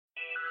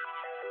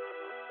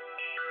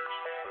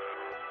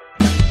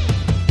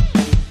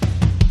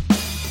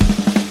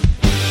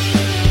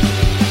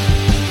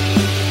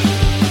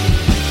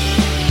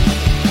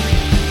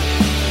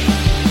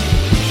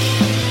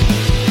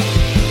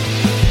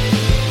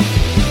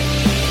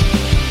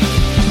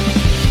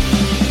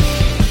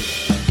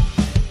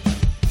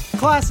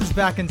Class is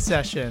back in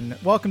session.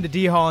 Welcome to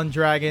D Hall and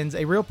Dragons,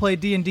 a real play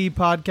D&D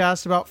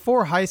podcast about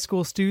 4 high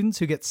school students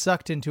who get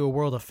sucked into a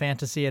world of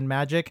fantasy and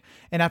magic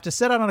and have to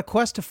set out on a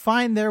quest to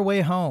find their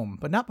way home,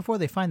 but not before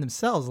they find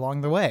themselves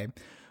along the way.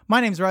 My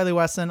name's Riley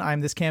Wesson.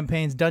 I'm this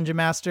campaign's Dungeon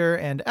Master,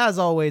 and as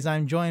always,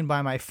 I'm joined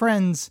by my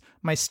friends,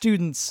 my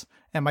students,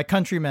 and my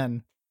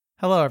countrymen.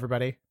 Hello,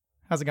 everybody.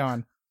 How's it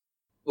going?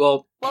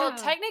 Well,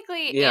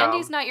 technically, yeah.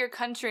 Andy's not your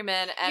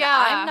countryman, and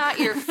Yeah. I'm not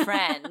your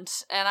friend,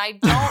 and I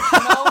don't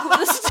know who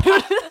the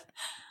student is.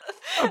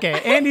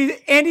 Okay,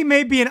 Andy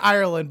may be in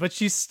Ireland, but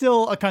she's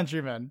still a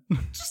countryman.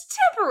 Just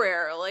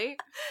temporarily.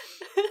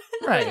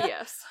 Right. But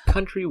yes.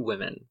 country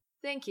women.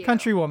 Thank you.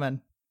 Countrywoman.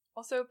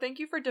 Also, thank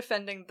you for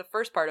defending the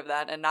first part of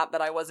that, and not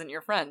that I wasn't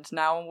your friend.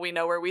 Now we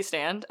know where we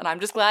stand, and I'm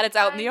just glad it's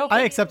out in the open.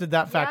 I accepted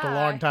that fact a Yeah,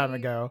 long time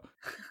ago.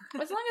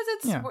 As long as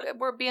it's Yeah.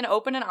 we're being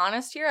open and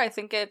honest here, I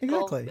think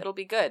Exactly. it'll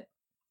be good.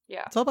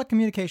 Yeah. It's all about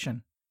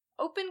communication.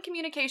 Open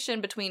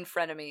communication between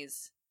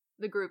frenemies.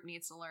 The group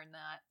needs to learn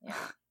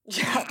that.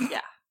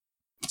 Yeah.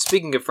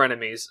 Speaking of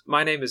frenemies,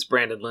 my name is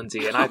Brandon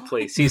Lindsay, and I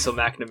play Cecil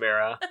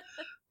McNamara.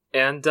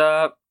 And,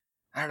 I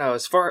don't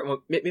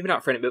know, maybe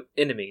not frenemies, but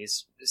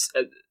enemies.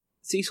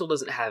 Cecil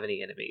doesn't have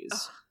any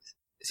enemies.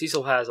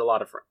 Cecil has a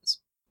lot of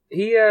friends.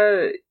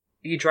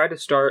 He tried to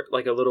start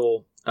like a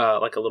little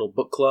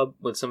book club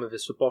with some of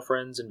his football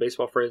friends and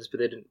baseball friends, but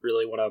they didn't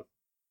really want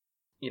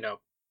to,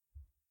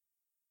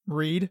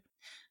 Read.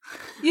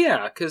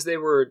 Yeah, because they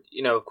were,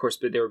 of course,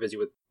 but they were busy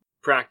with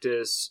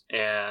practice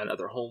and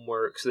other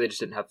homework, so they just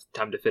didn't have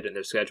time to fit in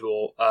their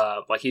schedule.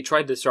 He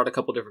tried to start a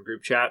couple different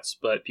group chats,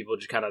 but people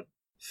just kind of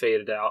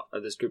faded out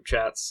of this group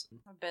chats.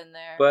 I've been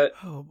there. But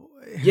Oh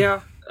boy.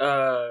 yeah,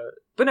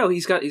 but no,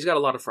 he's got a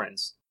lot of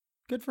friends,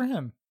 Good for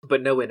him.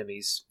 but no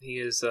enemies. He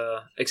is,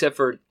 except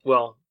for,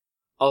 well,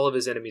 all of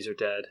his enemies are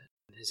dead.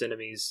 His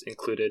enemies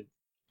included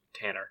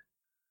Tanner.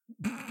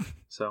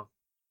 So.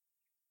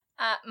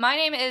 My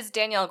name is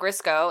Danielle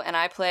Grisco, and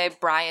I play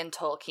Brian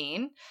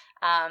Tolkien.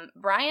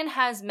 Brian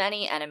has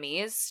many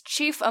enemies.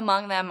 Chief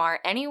among them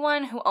are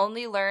anyone who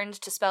only learned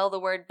to spell the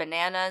word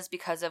bananas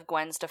because of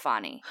Gwen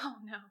Stefani. Oh,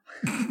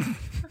 no.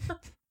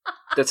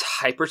 That's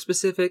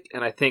hyper-specific,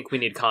 and I think we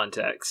need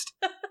context.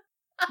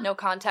 No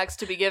context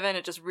to be given,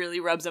 it just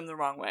really rubs him the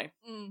wrong way.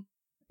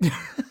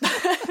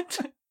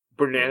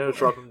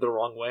 Bananas rub him the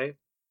wrong way.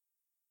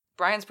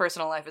 Brian's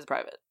personal life is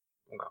private.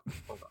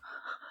 Okay.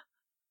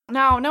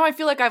 No, I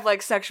feel like I've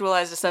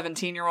sexualized a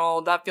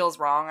 17-year-old. That feels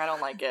wrong. I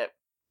don't like it.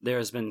 There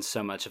has been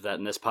so much of that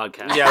in this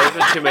podcast. Yeah, there's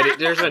been too many.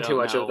 There's I been don't too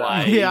much know of that.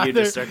 why. Yeah, you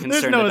just are there's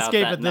concerned no about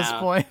escape that at this now.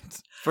 point.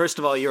 First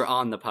of all, you're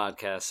on the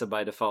podcast, so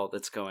by default,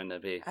 it's going to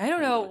be. I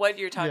don't know what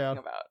you're talking Yeah.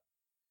 about.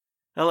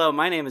 Hello,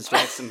 my name is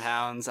Jackson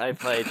Pounds. I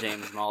play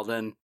James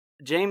Malden.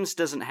 James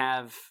doesn't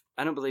have.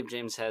 I don't believe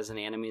James has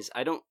any enemies.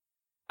 I don't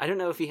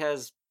know if he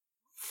has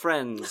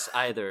friends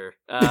either.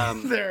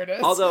 There it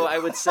is. Although I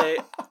would say,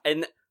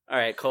 and all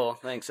right, cool.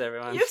 Thanks,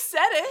 everyone. You said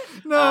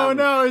it.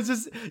 No, it's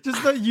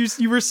just that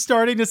you were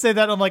starting to say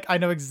that. I'm like, I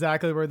know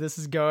exactly where this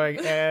is going,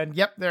 and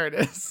yep, there it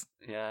is.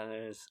 Yeah,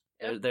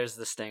 there's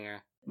the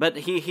stinger. But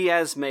he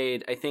has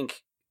made, I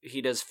think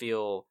he does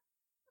feel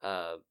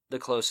the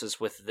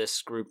closest with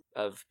this group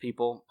of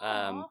people.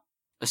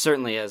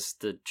 Certainly as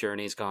the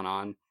journey's gone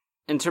on.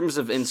 In terms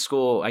of in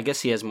school, I guess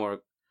he has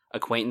more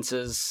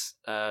acquaintances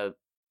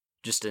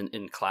just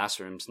in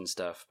classrooms and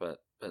stuff, but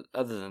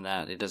other than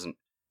that, he doesn't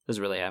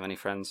really have any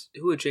friends.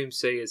 Who would James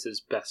say is his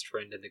best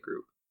friend in the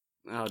group?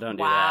 Oh, don't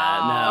do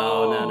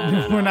Wow. that.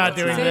 No. We're not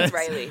That's doing Say this. It's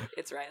Riley.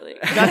 It's Riley.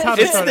 That's how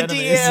to It's start the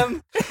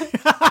enemies.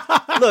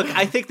 DM. Look,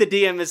 I think the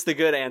DM is the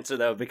good answer,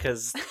 though,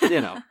 because,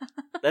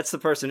 that's the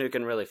person who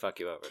can really fuck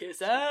you over. Kiss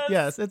ass.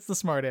 Yes, it's the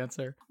smart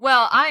answer.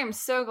 Well, I am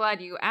so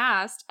glad you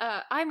asked.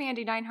 I'm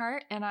Andy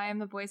Deinhart, and I am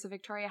the voice of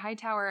Victoria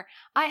Hightower.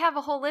 I have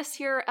a whole list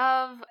here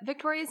of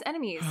Victoria's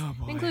enemies. Oh,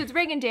 boy. It includes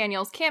Reagan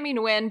Daniels, Cammie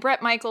Nguyen,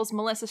 Brett Michaels,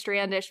 Melissa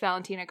Strandish,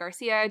 Valentina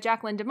Garcia,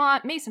 Jacqueline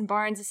DeMont, Mason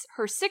Barnes,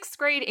 her 6th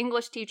grade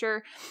English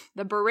teacher,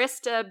 the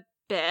barista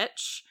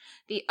bitch,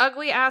 the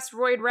ugly-ass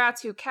roid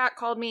rats who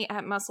catcalled me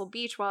at Muscle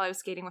Beach while I was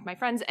skating with my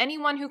friends,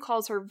 anyone who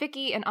calls her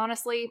Vicky, and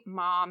honestly,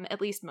 Mom,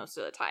 at least most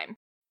of the time.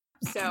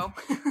 So...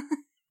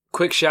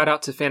 Quick shout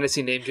out to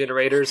Fantasy Name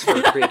Generators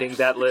for creating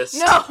that list.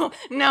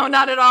 No,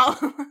 not at all.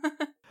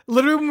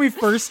 Literally, when we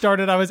first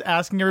started, I was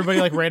asking everybody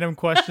random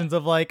questions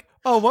of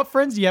oh, what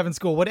friends do you have in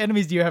school? What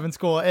enemies do you have in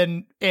school?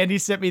 And Andy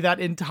sent me that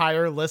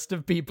entire list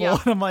of people. Yeah.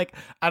 And I'm like,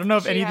 I don't know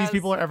if She any of these has-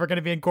 people are ever going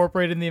to be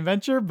incorporated in the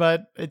adventure,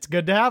 but it's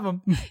good to have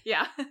them.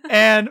 Yeah.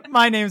 And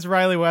my name's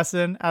Riley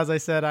Wesson. As I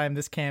said, I am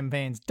this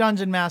campaign's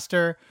dungeon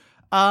master.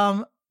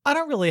 I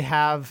don't really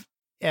have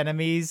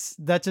enemies.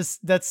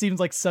 That seems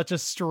like such a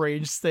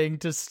strange thing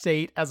to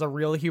state as a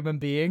real human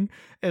being,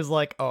 is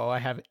oh, I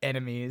have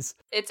enemies.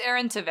 It's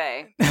Aaron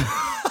Tveit.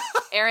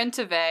 Aaron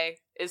Tveit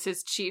is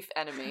his chief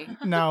enemy.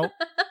 No.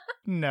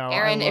 No, I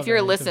Aaron, love if you're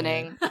everything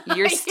listening,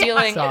 you're Yeah.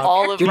 stealing Stop.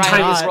 all of Your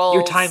time Ryan's is- roles.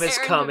 your time has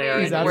come,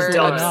 Aaron. He's And absolutely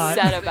we're not.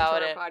 upset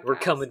about it. We're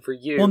coming for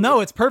you. Well, no,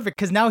 it's perfect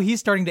because now he's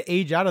starting to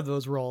age out of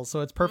those roles, so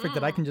it's perfect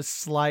that I can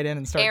just slide in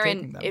and start taking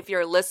Aaron, them. if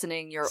you're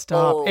listening, you're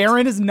Stop. old.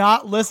 Aaron is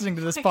not listening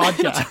to this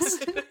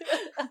podcast.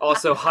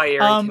 Also, hi,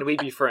 Aaron. Can we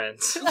be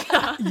friends?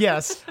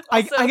 Yes.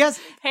 Also- I guess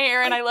Hey,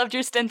 Aaron, I loved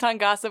your stint on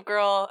Gossip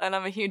Girl, and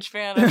I'm a huge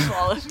fan of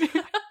all of you.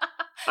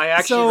 I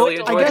actually so. really I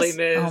enjoyed guess, Les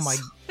Mis. oh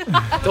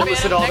my. Don't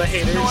listen to all the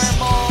haters.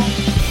 Normal.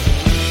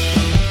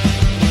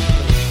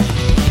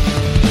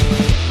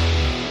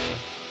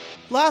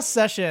 Last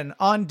session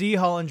on D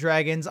Hall and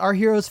Dragons, our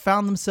heroes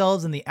found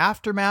themselves in the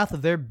aftermath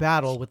of their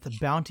battle with the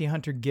Bounty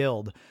Hunter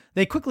Guild.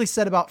 They quickly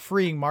set about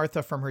freeing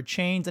Martha from her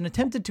chains and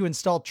attempted to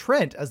install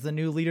Trent as the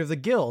new leader of the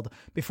guild,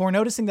 before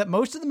noticing that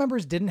most of the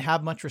members didn't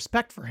have much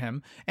respect for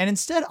him, and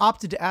instead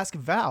opted to ask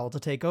Val to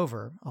take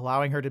over,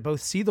 allowing her to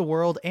both see the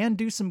world and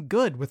do some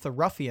good with the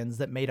ruffians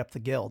that made up the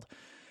guild.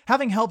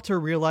 Having helped her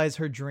realize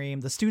her dream,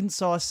 the student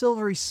saw a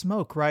silvery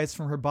smoke rise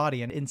from her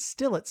body and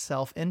instill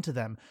itself into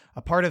them,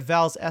 a part of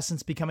Val's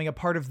essence becoming a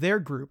part of their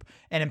group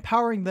and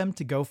empowering them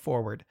to go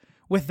forward.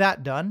 With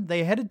that done,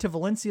 they headed to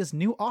Valencia's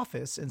new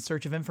office in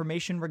search of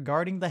information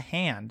regarding the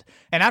Hand,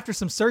 and after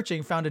some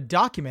searching found a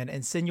document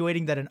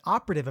insinuating that an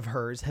operative of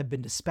hers had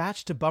been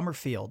dispatched to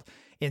Bummerfield.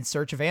 In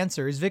search of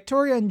answers,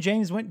 Victoria and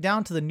James went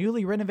down to the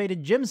newly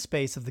renovated gym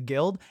space of the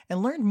guild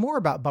and learned more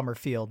about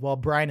Bummerfield, while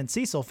Brian and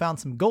Cecil found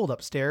some gold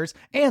upstairs,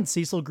 and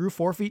Cecil grew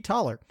 4 feet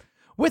taller.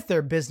 With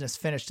their business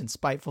finished in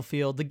Spiteful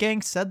Field, the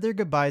gang said their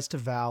goodbyes to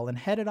Val and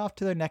headed off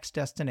to their next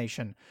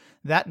destination.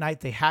 That night,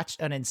 they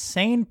hatched an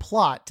insane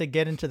plot to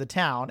get into the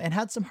town and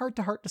had some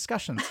heart-to-heart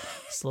discussions,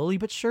 slowly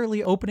but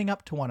surely opening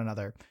up to one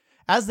another.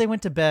 As they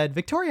went to bed,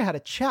 Victoria had a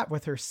chat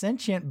with her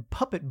sentient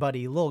puppet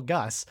buddy, Lil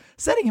Gus,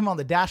 setting him on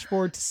the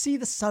dashboard to see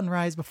the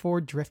sunrise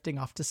before drifting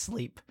off to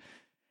sleep.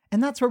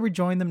 And that's where we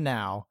join them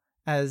now,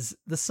 as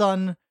the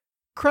sun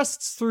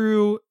crests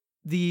through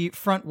the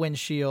front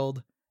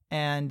windshield,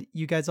 and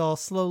you guys all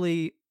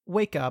slowly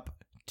wake up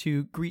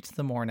to greet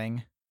the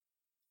morning.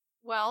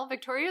 Well,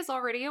 Victoria's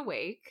already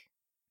awake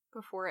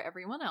before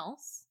everyone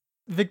else.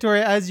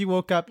 Victoria, as you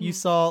woke up, you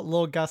saw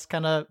Lil Gus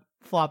kind of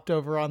flopped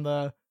over on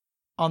the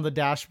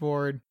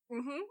dashboard.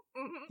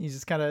 He's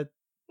just kind of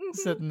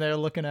sitting there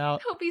looking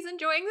out. Hope he's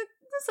enjoying the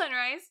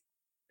sunrise.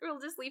 We'll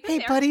just leave him Hey,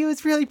 there. buddy, it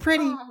was really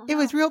pretty. Oh, It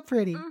was real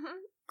pretty.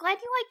 Glad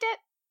you liked it.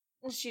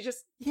 And she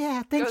just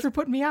Yeah, thanks Goes- for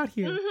putting me out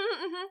here.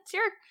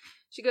 Sure.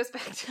 She goes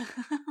back to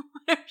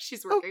whatever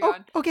she's working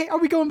on. Okay. Are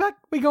we going back?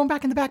 We going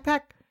back in the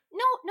backpack?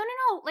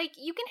 No. Like,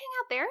 you can hang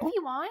out there if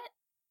you want.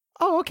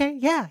 Oh, okay.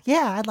 Yeah,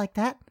 I'd like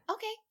that.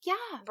 Okay, yeah.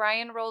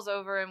 Brian rolls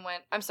over and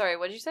went, I'm sorry,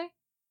 what did you say?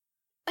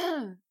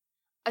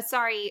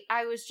 Sorry,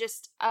 I was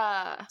just,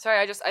 Sorry,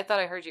 I thought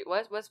I heard you.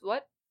 What?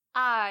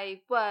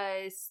 I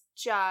was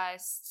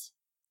just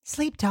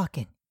Sleep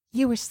talking.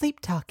 You were sleep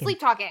talking. sleep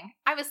talking.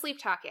 I was sleep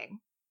talking.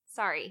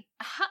 Sorry.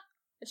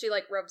 And she,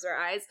 like, rubs her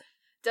eyes,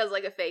 does,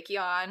 like, a fake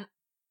yawn.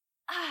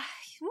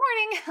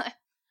 Morning.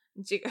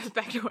 And she goes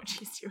back to what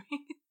she's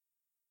doing.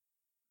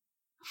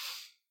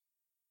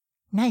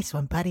 Nice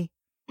one, buddy.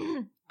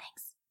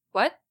 Thanks.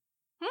 What?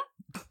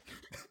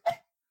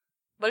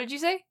 What did you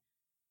say?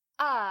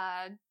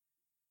 Spanx.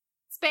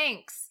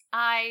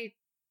 I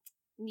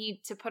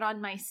need to put on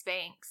my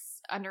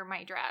Spanx under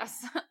my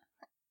dress.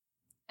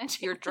 And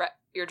she, Your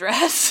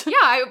dress?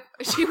 yeah,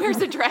 she wears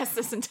a dress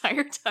this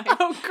entire time.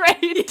 Oh,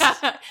 great.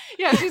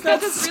 Yeah, she's got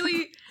this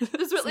really,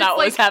 That's it's not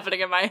like, what's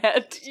happening in my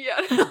head.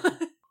 yeah.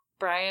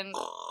 Brian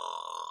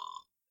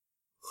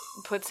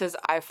puts his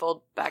eye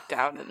fold back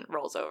down and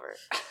rolls over.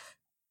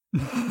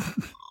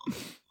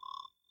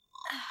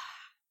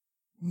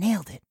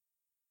 Nailed it.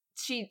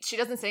 She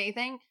doesn't say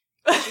anything.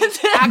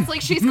 She acts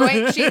like she's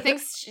going. She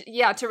thinks,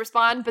 to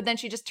respond, but then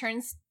she just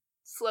turns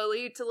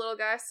slowly to little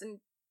Gus and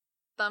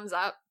thumbs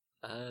up.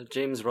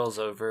 James rolls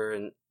over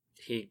and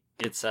he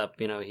gets up,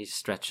 he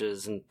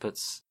stretches and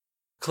puts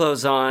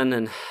clothes on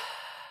and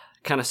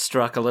kind of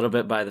struck a little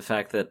bit by the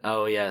fact that,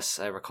 oh yes,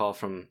 I recall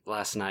from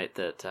last night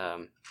that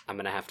I'm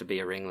going to have to be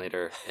a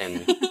ringleader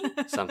in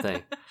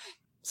something.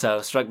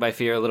 So struck by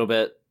fear a little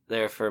bit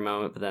there for a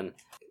moment, but then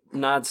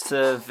nods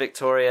to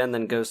Victoria and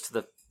then goes to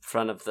the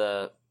front of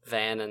the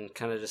van and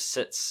kind of just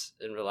sits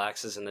and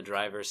relaxes in the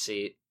driver's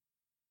seat.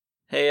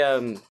 Hey,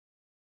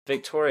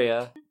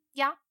 Victoria.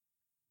 Yeah?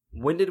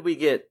 When did we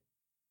get...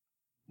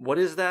 What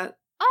is that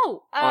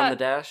Oh, on the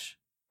dash?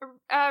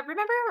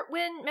 remember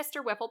when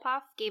Mr.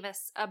 Whifflepuff gave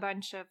us a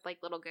bunch of, like,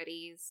 little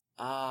goodies?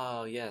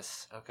 Oh,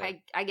 yes.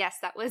 Okay. I guess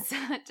that was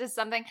just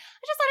something. I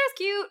just thought it was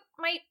cute.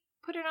 Might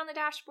put it on the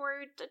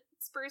dashboard to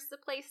spruce the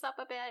place up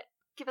a bit.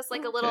 Give us,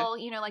 like, a little,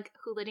 like,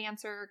 hula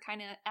dancer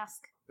kind of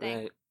esque thing.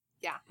 Right.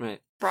 Yeah. Right.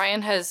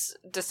 Brian has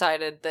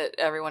decided that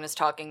everyone is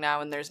talking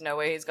now and there's no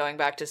way he's going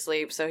back to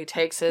sleep, so he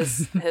takes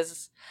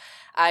his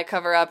eye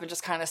cover up and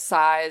just kind of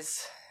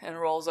sighs and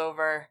rolls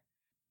over.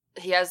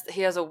 He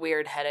has a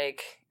weird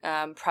headache,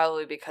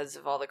 probably because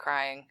of all the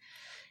crying.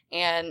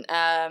 And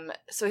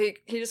so he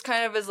just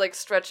kind of is like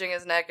stretching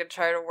his neck and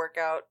trying to work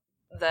out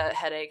the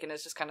headache and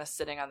is just kind of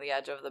sitting on the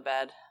edge of the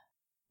bed.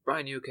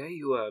 Brian, you okay?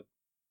 You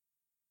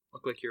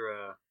look like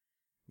your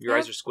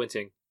eyes are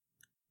squinting.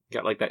 You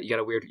got like that. You got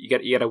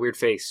a weird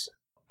face.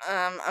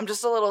 I'm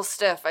just a little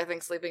stiff. I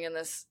think sleeping in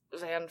this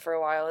van for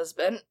a while has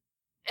been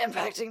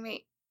impacting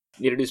me.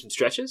 Need to do some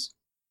stretches?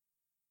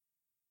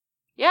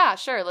 Yeah,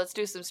 sure. Let's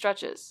do some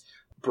stretches.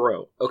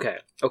 Bro, okay.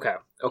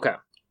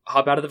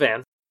 Hop out of the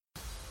van.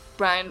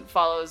 Brian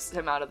follows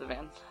him out of the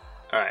van.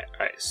 All right.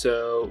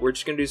 So we're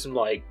just gonna do some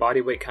like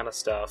body weight kind of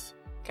stuff.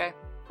 Okay.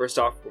 First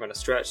off, we're gonna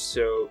stretch.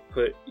 So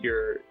put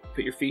your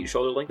feet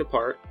shoulder length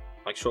apart,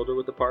 like shoulder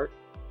width apart.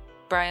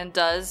 Brian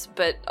does,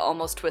 but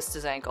almost twists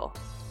his ankle.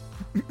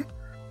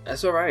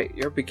 That's all right.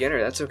 You're a beginner.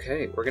 That's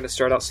okay. We're gonna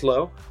start out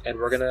slow, and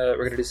we're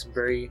gonna do some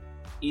very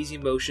easy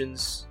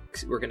motions.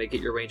 We're gonna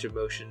get your range of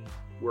motion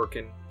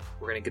working.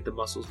 We're gonna get the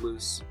muscles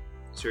loose.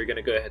 So you're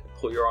gonna go ahead and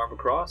pull your arm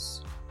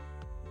across.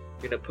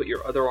 You're gonna put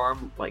your other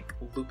arm, like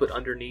loop it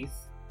underneath.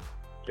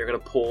 You're gonna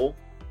pull.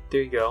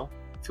 There you go.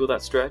 Feel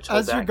that stretch.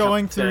 As you're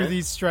going through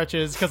these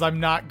stretches, because I'm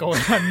not going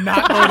to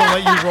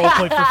let you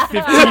roleplay for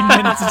 15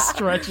 minutes of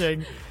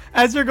stretching.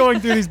 As you're going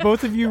through these,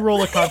 both of you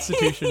roll a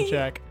Constitution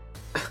check.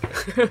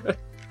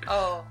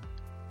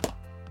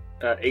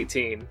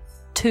 18.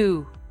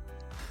 2.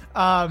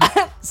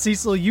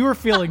 Cecil, you are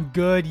feeling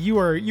good. You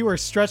are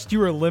stretched.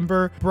 You are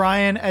limber.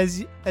 Brian,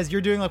 as you're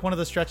doing like one of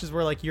the stretches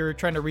where like you're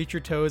trying to reach your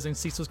toes and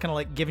Cecil's kind of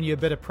like giving you a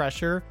bit of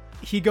pressure,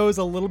 he goes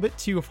a little bit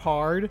too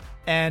hard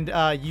and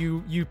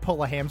you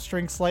pull a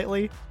hamstring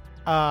slightly.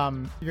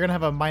 You're gonna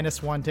have a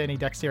 -1 to any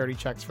dexterity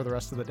checks for the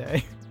rest of the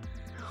day.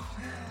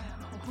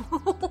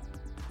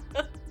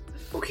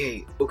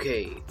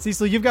 Okay.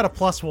 Cecil, you've got a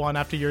 +1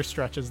 after your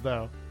stretches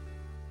though.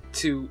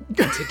 To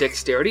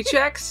dexterity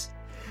checks?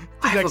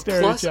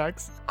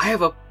 Checks. I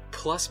have a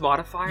plus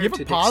modifier you have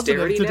to a positive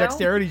dexterity to now?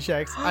 dexterity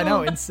checks. I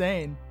know,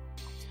 insane.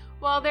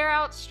 While they're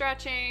out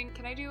stretching,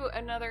 can I do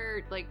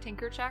another like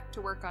tinker check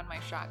to work on my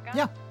shotgun?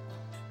 Yeah.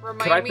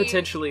 Could I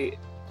potentially?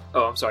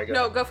 Oh, I'm sorry.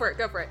 No, go for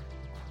it.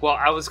 Well,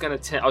 I was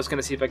gonna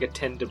see if I could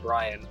tend to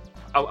Brian.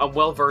 I'm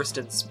well versed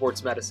in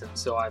sports medicine,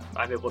 so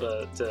I'm able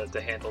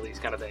to handle these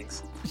kind of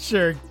things.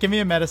 Sure, give me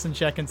a medicine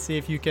check and see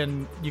if you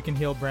can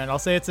heal Brand. I'll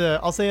say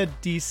a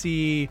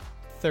DC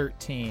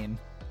 13.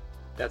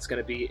 That's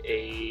gonna be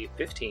a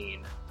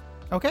 15.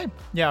 Okay,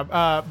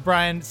 yeah.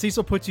 Brian,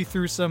 Cecil puts you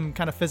through some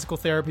kind of physical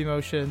therapy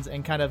motions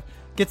and kind of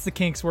gets the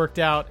kinks worked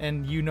out,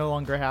 and you no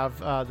longer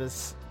have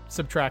this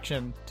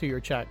subtraction to your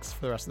checks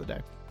for the rest of the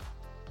day.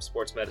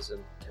 Sports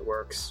medicine, it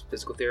works.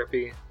 Physical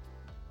therapy.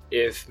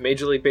 If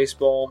Major League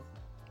Baseball,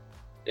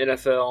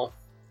 NFL,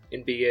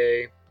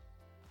 NBA,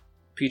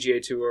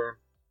 PGA Tour,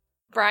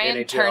 Brian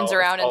NHL, turns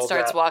around and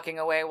starts that, walking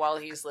away while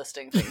he's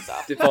listing things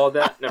off. If all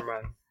that, never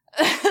mind.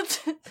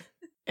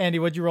 Andy,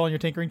 what'd you roll on your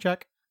tinkering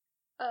check?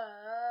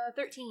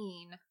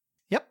 13.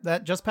 Yep,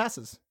 that just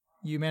passes.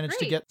 You managed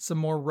to get some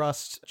more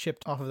rust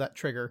chipped off of that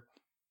trigger.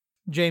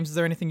 James, is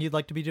there anything you'd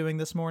like to be doing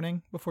this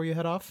morning before you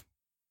head off?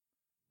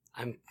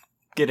 I'm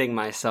getting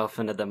myself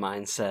into the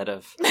mindset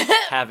of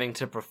having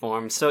to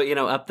perform. So,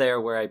 up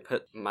there where I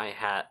put my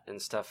hat and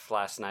stuff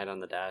last night on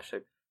the dash, I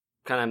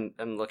kind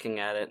of am looking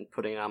at it and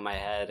putting it on my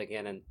head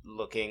again and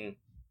looking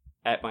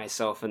at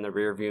myself in the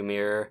rearview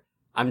mirror.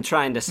 I'm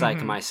trying to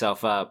psych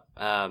myself up.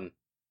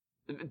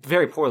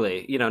 Very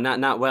poorly,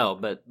 not well,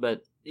 but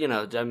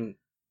I'm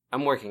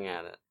working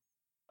at it.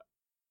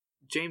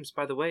 James,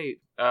 by the way,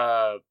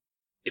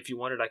 if you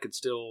wanted, I could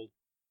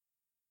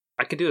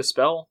do a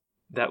spell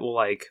that will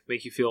like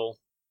make you feel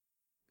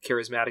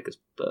charismatic as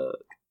fuck.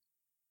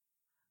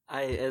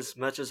 As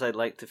much as I'd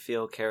like to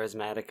feel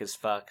charismatic as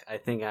fuck, I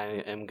think I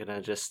am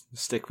gonna just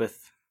stick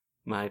with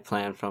my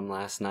plan from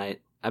last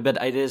night. I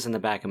bet it is in the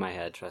back of my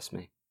head, trust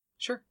me.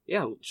 Sure,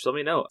 yeah, just let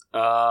me know.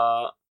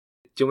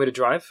 Do you want me to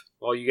drive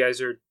while you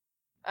guys are...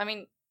 I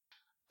mean...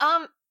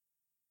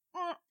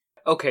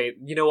 Okay,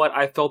 you know what?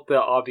 I felt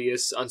the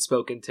obvious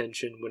unspoken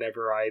tension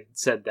whenever I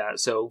said that,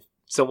 so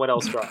someone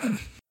else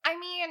drive. I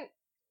mean,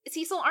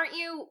 Cecil, aren't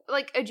you,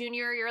 like, a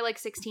junior? You're, like,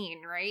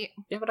 16, right?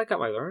 Yeah, but I got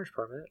my learner's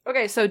permit.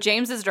 Okay, so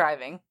James is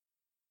driving.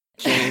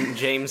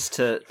 James,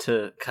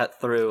 to cut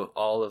through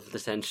all of the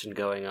tension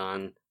going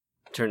on,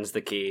 turns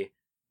the key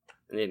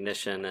in the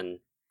ignition and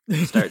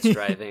starts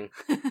driving.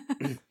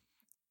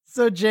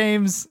 So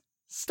James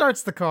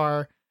starts the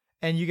car,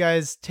 and you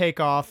guys take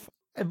off.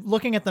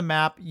 Looking at the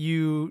map,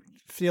 you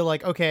feel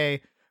like,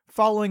 okay,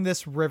 following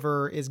this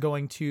river is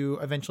going to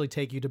eventually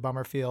take you to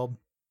Bummerfield.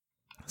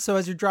 So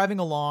as you're driving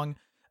along,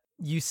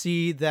 you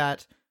see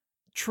that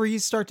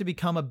trees start to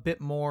become a bit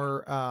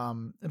more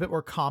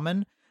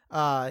common.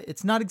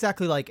 It's not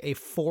exactly like a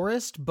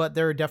forest, but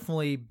there are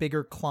definitely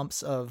bigger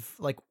clumps of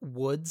like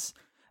woods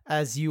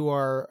as you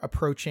are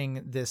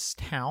approaching this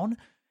town.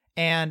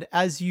 And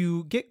as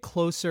you get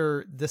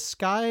closer, the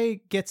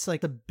sky gets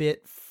like a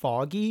bit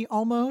foggy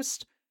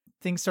almost.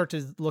 Things start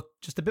to look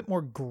just a bit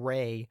more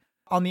gray.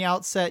 On the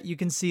outset, you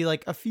can see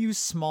like a few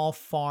small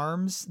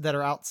farms that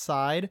are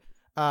outside,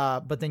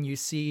 but then you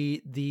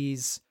see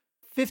these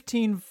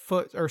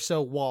 15-foot or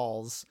so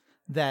walls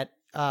that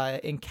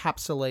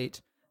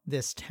encapsulate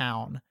this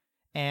town.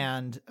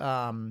 And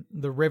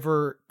the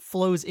river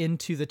flows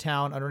into the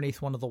town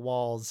underneath one of the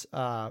walls,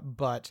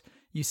 but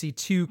you see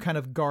two kind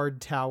of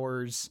guard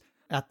towers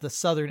at the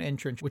southern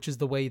entrance, which is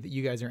the way that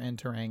you guys are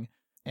entering.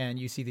 And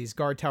you see these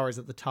guard towers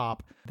at the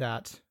top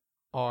that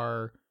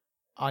are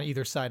on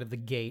either side of the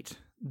gate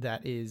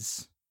that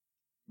is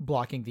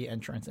blocking the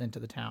entrance into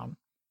the town.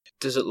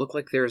 Does it look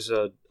like there's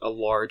a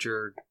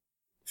larger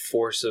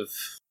force of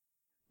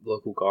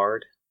local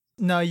guard?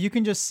 No, you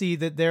can just see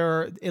that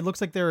it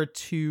looks like there are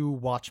two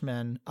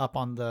watchmen up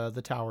on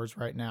the towers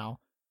right now.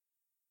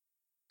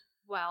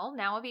 Well,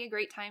 now would be a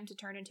great time to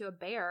turn into a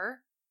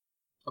bear.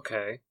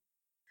 Okay.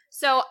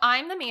 So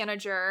I'm the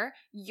manager,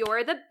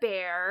 you're the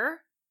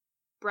bear,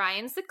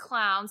 Brian's the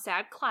clown,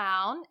 sad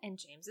clown, and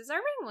James is our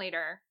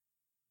ringleader.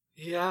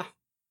 Yeah.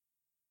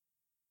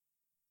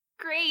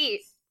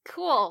 Great.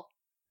 Cool.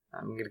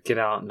 I'm gonna get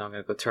out and I'm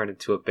gonna go turn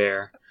into a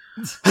bear.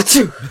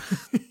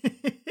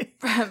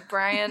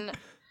 Brian,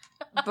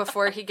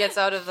 before he gets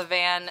out of the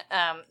van,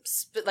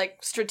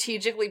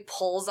 strategically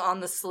pulls on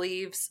the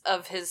sleeves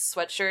of his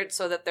sweatshirt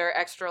so that they're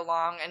extra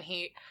long, and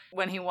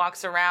when he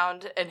walks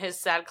around in his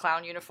sad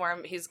clown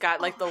uniform, he's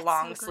got the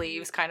long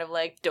sleeves, kind of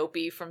like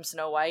Dopey from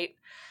Snow White.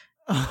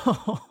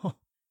 Oh.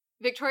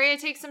 Victoria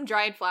takes some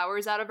dried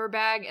flowers out of her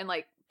bag and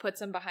puts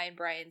them behind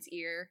Brian's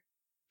ear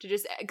to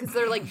just, because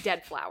they're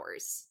dead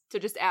flowers, to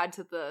just add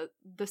to the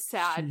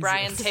sad. Jesus.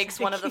 Brian takes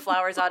one of the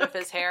flowers out of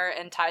his hair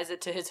and ties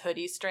it to his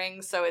hoodie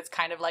string, so it's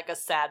kind of like a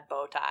sad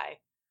bow tie.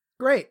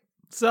 Great.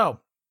 So,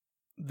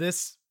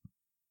 this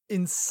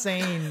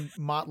insane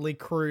motley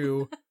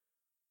crew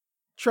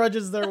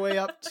trudges their way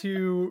up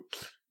to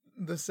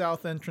the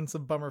south entrance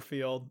of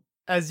Bummerfield.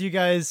 As you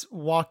guys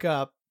walk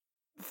up,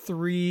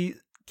 3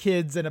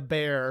 kids and a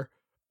bear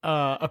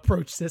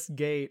approach this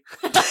gate.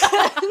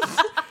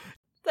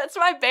 That's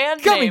my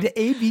band Coming name. to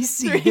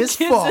ABC 3 this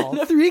kids fall, and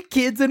a- 3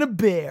 kids and a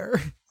bear.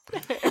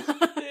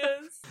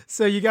 Yes.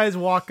 So you guys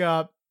walk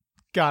up.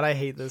 God, I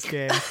hate this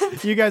game.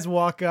 You guys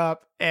walk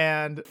up,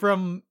 and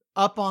from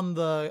up on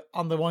the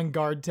one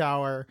guard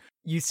tower,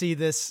 you see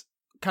this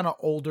kind of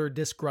older,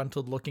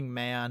 disgruntled looking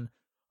man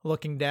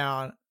looking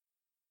down.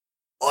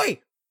 Oi!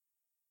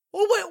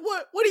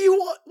 What do you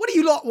want? What do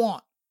you lot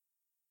want?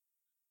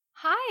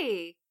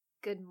 Hi.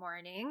 Good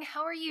morning.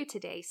 How are you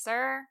today,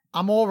 sir?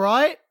 I'm all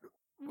right.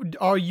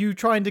 Are you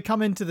trying to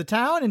come into the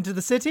town, into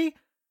the city?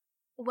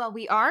 Well,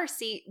 we are.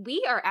 See,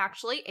 we are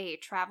actually a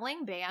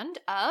traveling band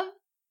of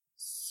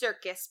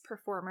circus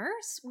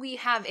performers. We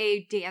have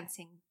a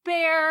dancing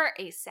bear,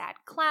 a sad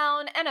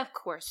clown, and of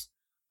course,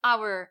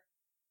 our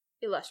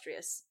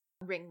illustrious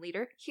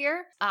ringleader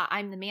here.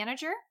 I'm the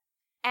manager,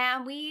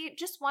 and we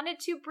just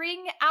wanted to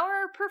bring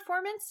our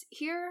performance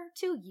here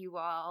to you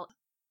all.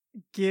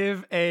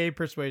 Give a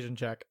persuasion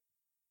check.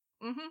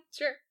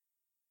 Sure.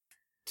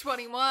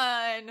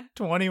 21.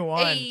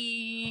 21.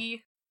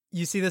 Hey.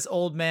 You see this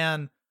old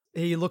man.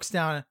 He looks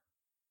down.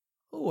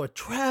 Oh, a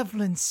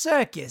traveling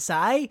circus,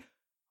 eh?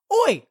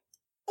 Oi!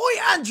 Oi,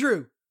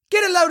 Andrew!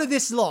 Get a load of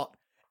this lot!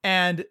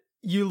 And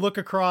you look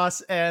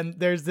across, and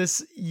there's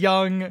this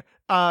young,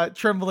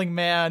 trembling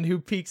man who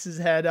peeks his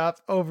head up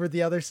over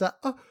the other side.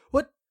 Oh,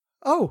 what?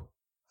 Oh,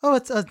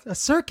 it's a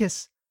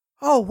circus.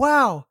 Oh,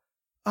 wow.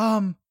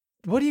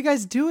 What do you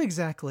guys do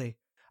exactly?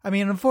 I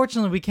mean,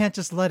 unfortunately, we can't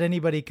just let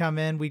anybody come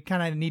in. We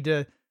kind of need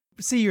to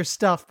see your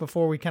stuff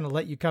before we kind of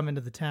let you come into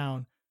the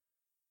town.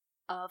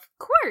 Of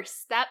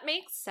course, that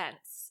makes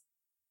sense.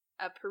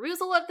 A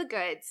perusal of the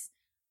goods.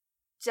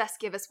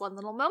 Just give us one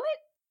little moment.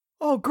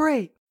 Oh,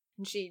 great.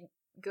 And she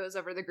goes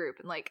over the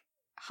group and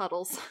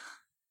huddles.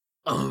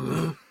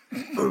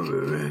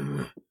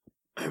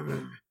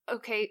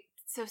 Okay,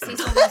 so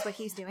Cecil knows what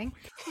he's doing.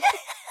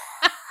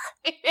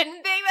 I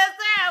didn't think this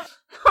out.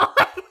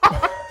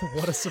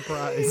 What a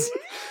surprise.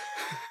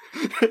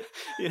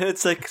 Yeah,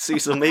 it's like,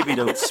 Cecil, maybe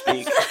don't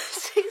speak.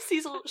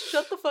 Cecil,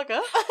 shut the fuck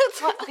up.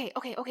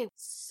 Okay.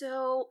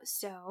 So,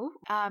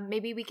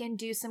 maybe we can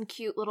do some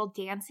cute little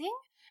dancing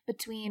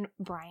between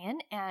Brian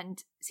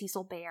and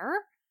Cecil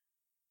Bear.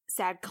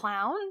 Sad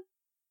clown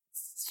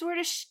sort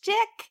of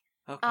shtick.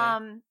 Okay.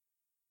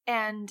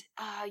 And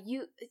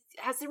you,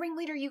 as the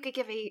ringleader, you could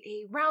give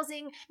a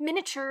rousing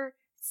miniature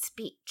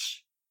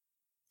speech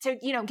to,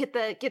 get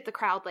the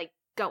crowd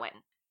going.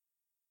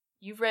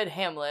 You've read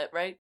Hamlet,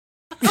 right?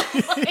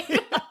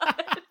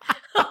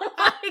 Oh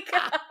my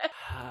god.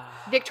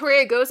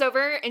 Victoria goes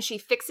over and she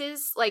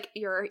fixes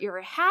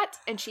your hat,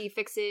 and she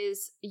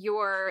fixes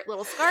your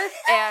little scarf,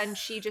 and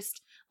she just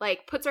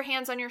puts her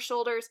hands on your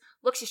shoulders,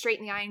 looks you straight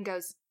in the eye, and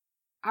goes,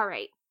 "All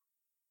right,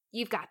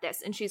 you've got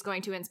this." And she's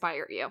going to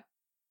inspire you.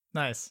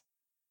 Nice.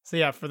 So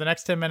yeah, for the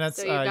next 10 minutes,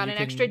 So you've got an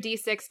extra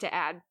D6 to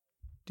add.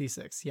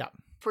 D6, yeah.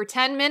 For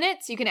 10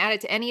 minutes, you can add it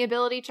to any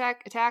ability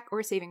check, attack,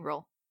 or saving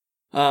roll.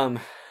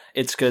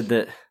 It's good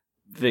that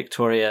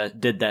Victoria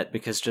did that,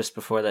 because just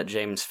before that,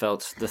 James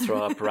felt the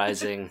throw up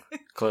rising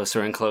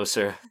closer and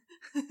closer.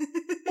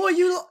 Oh,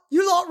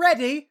 you lot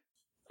ready?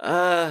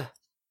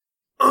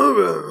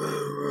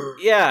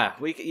 Yeah,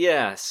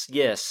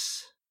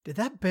 yes. Did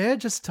that bear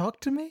just talk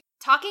to me?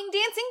 Talking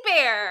dancing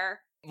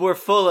bear. We're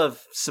full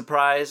of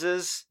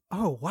surprises.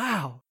 Oh,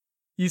 wow.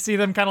 You see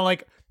them kind of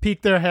like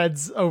peek their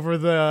heads over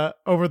the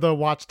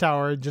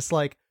watchtower and just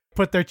like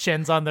put their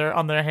chins on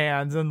their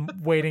hands and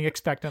waiting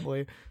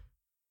expectantly.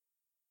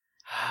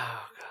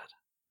 Oh,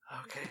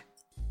 God. Okay.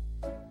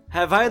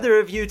 Have either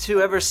of you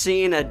two ever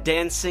seen a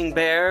dancing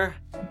bear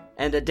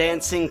and a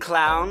dancing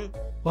clown?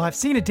 Well, I've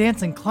seen a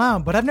dancing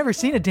clown, but I've never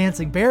seen a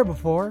dancing bear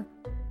before.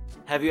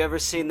 Have you ever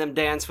seen them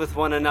dance with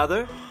one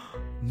another?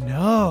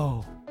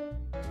 No.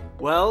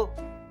 Well,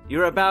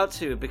 you're about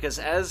to, because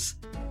as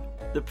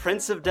the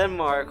Prince of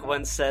Denmark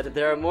once said,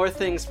 there are more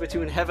things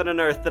between heaven and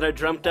earth that are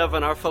dreamt of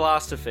in our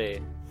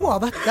philosophy. Well,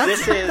 that's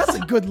a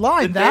good The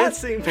line.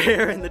 dancing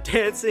bear and the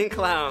dancing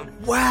clown.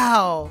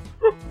 Wow.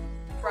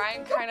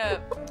 Brian kind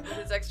of, with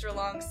his extra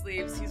long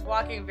sleeves, he's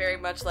walking very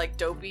much like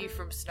Dopey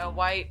from Snow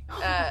White,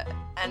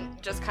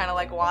 and just kind of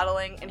like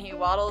waddling, and he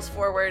waddles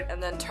forward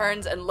and then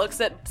turns and looks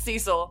at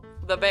Cecil,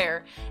 the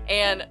bear,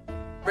 and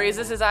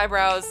raises his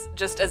eyebrows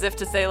just as if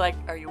to say, like,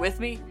 are you with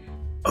me?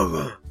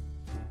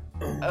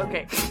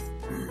 Okay.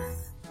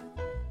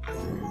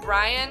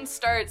 Brian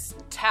starts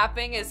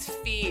tapping his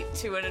feet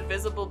to an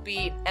invisible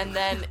beat, and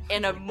then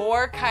in a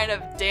more kind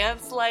of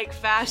dance-like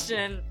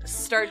fashion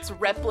starts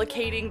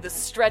replicating the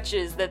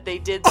stretches that they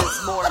did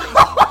this morning.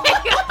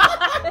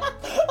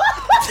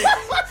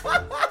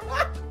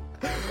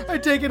 I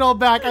take it all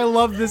back. I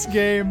love this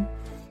game.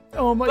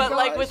 Oh my god. But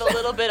like with a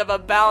little bit of a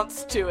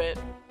bounce to it.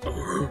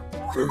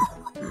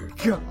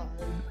 God.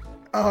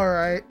 All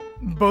right.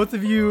 Both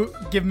of you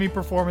give me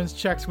performance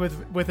checks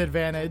with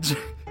advantage.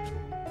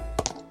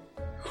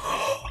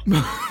 Oh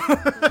my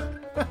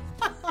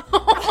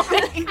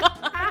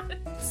god.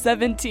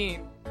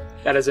 17.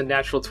 That is a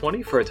natural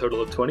 20 for a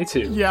total of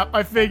 22. Yep,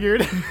 I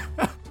figured.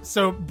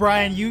 So,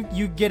 Brian,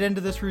 you get into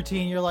this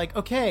routine. You're like,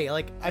 okay,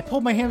 like, I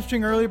pulled my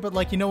hamstring earlier, but,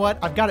 like, you know what?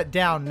 I've got it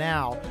down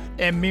now.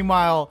 And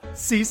meanwhile,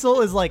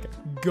 Cecil is, like,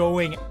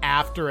 going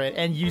after it.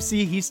 And you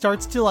see he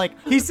starts to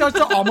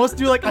almost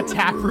do, like, a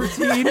tap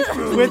routine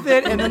with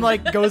it and then,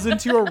 like, goes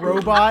into a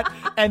robot.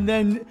 And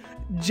then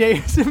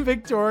James and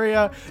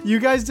Victoria, you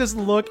guys just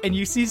look and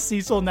you see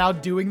Cecil now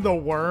doing the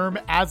worm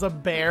as a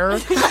bear.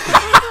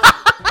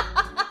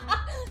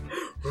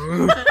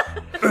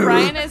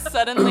 Brian is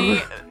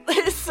suddenly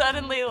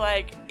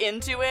like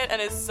into it and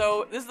this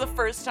is the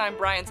first time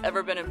Brian's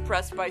ever been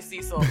impressed by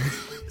Cecil.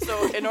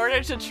 So in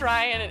order to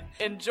try and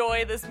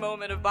enjoy this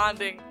moment of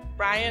bonding,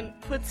 Brian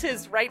puts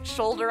his right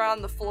shoulder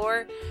on the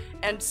floor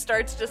and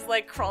starts just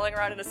like crawling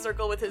around in a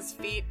circle with his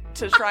feet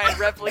to try and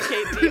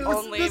replicate the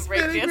only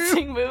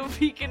breakdancing move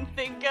he can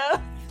think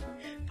of.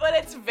 But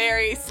it's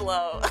very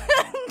slow.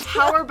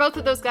 How are both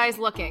of those guys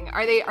looking?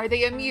 Are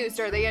they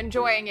amused? Are they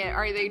enjoying it?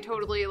 Are they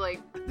totally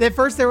like... At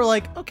first they were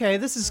like, okay,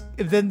 this is...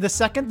 Then the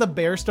second the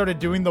bear started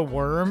doing the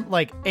worm,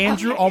 like,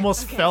 Andrew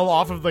almost fell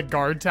off of the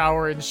guard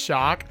tower in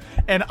shock,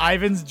 and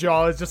Ivan's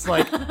jaw is just,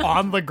 like,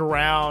 on the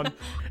ground.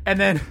 And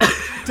then,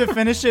 to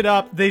finish it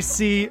up, they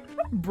see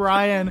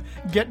Brian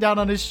get down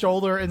on his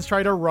shoulder and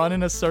try to run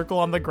in a circle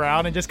on the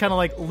ground and just kind of,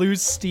 like,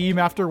 lose steam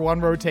after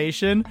one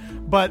rotation.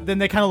 But then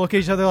they kind of look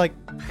at each other like,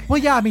 well,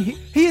 yeah, I mean,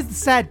 he is the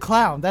sad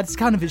clown. That's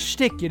kind of his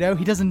shtick, you know?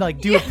 He doesn't,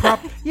 like, do it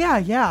proper.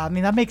 Yeah, I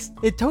mean,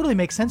 it totally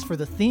makes sense for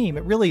the theme.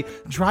 It really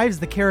drives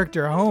the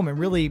character home and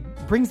really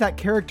brings that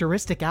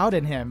characteristic out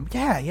in him.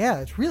 Yeah,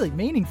 it's really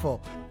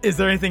meaningful. Is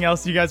there anything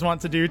else you guys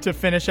want to do to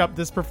finish up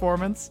this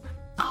performance?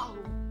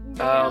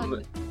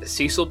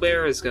 Cecil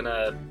Bear is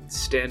gonna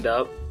stand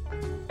up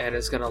and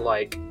is gonna,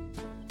 like,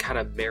 kind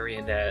of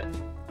marionette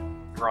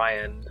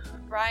Brian.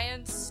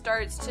 Brian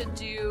starts to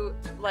do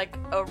like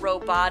a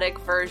robotic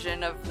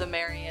version of the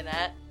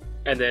marionette.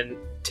 And then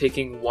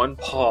taking one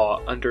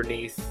paw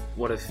underneath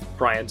one of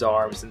Brian's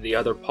arms and the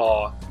other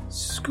paw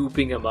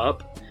scooping him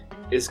up,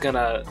 is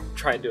gonna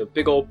try and do a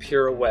big old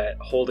pirouette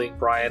holding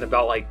Brian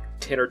about like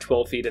 10 or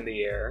 12 feet in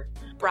the air.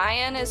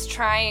 Brian is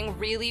trying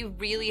really,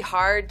 really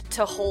hard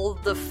to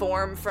hold the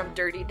form from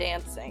Dirty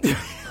Dancing.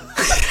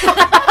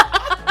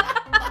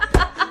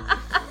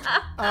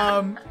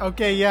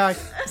 Okay, yeah.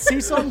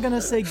 Cecil, I'm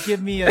gonna say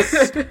give me a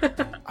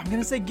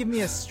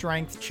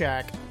strength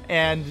check,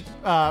 and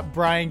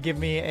Brian, give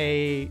me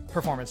a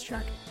performance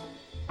check.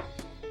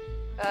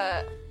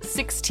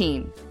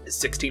 16.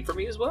 16 for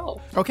me as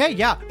well. Okay,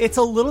 yeah. It's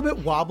a little bit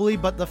wobbly,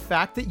 but the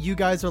fact that you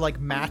guys are like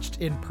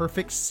matched in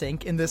perfect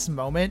sync in this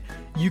moment,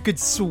 you could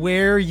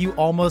swear you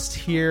almost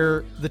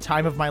hear The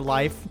Time of My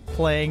Life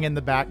playing in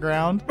the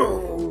background.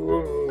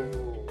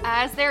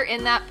 As they're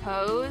in that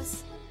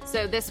pose,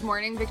 so this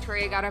morning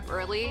Victoria got up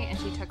early and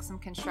she took some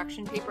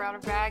construction paper out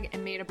of her bag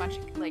and made a bunch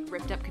of like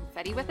ripped up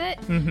confetti with it.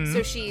 Mm-hmm.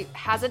 So she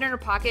has it in her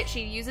pocket.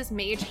 She uses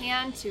Mage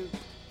Hand to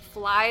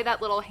fly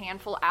that little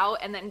handful out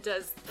and then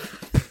does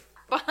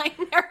behind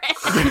their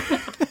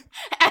head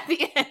at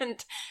the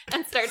end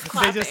and starts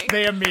clapping.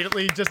 They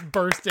immediately just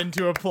burst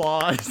into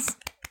applause.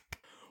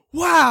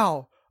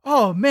 Wow!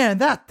 Oh man,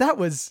 that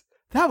was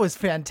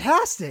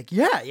fantastic.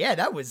 Yeah,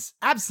 that was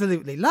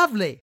absolutely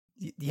lovely.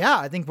 Yeah,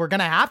 I think we're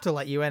gonna have to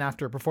let you in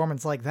after a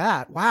performance like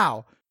that.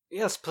 Wow.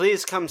 Yes,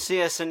 please come see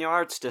us in your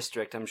arts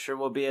district. I'm sure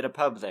we'll be at a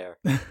pub there.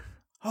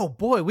 Oh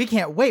boy, we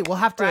can't wait. We'll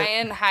have to.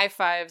 Brian high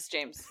fives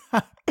James.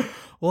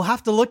 We'll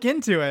have to look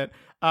into it.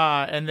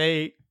 And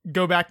they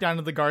go back down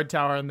to the guard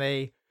tower and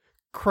they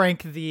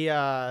crank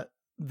the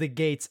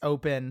gates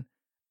open.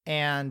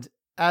 And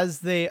as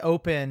they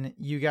open,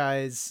 you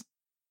guys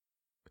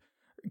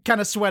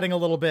kind of sweating a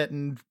little bit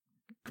and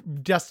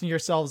dusting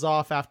yourselves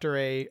off after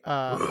a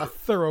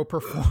thorough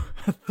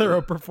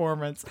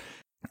performance.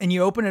 And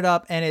you open it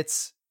up, and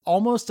it's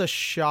almost a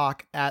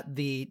shock at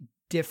the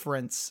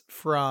difference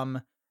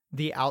from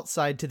the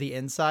outside to the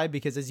inside,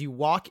 because as you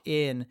walk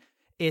in,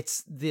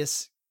 it's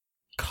this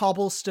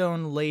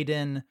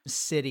cobblestone-laden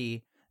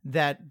city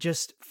that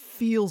just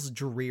feels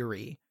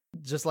dreary.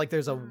 Just like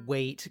there's a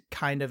weight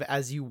kind of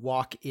as you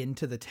walk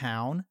into the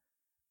town.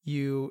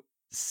 You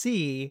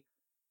see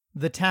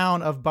the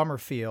town of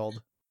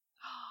Bummerfield.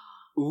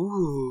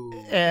 Ooh.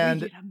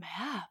 And a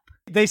map.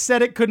 they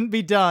said it couldn't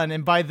be done,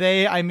 and by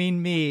they, I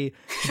mean me,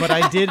 but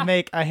I did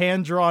make a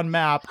hand-drawn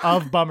map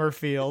of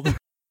Bummerfield.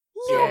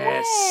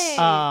 Yes.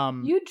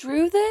 You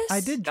drew this? I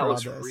did That draw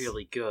was this.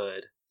 really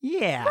good.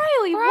 Yeah.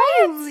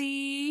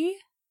 Riley.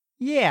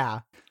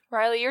 Yeah.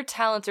 Riley, your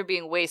talents are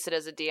being wasted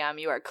as a DM.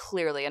 You are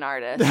clearly an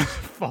artist.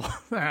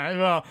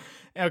 Well,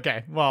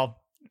 okay. Well,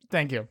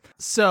 thank you.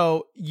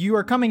 So you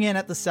are coming in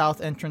at the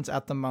south entrance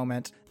at the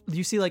moment.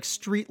 You see like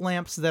street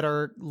lamps that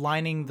are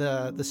lining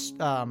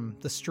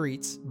the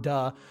streets,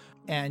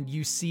 and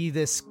you see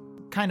this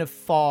kind of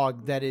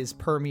fog that is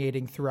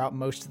permeating throughout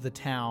most of the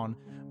town.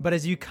 But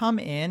as you come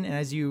in and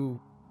as you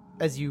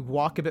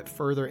walk a bit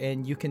further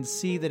in, you can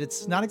see that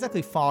it's not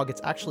exactly fog,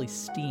 it's actually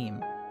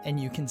steam. And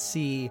you can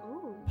see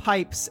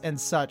pipes and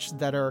such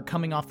that are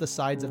coming off the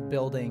sides of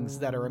buildings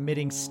that are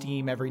emitting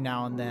steam every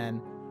now and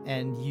then.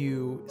 And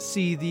you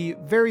see the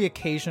very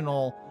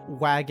occasional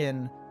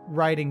wagon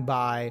riding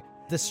by.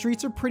 The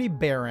streets are pretty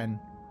barren.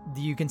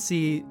 You can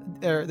see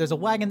there's a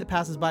wagon that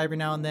passes by every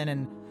now and then,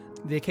 and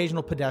the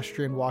occasional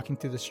pedestrian walking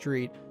through the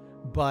street.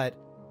 But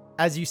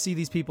as you see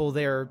these people,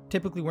 they're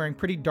typically wearing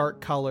pretty dark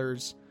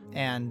colors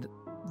and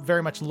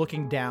very much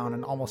looking down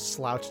and almost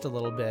slouched a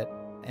little bit.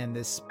 And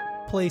this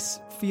place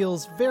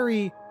feels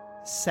very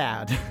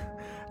sad,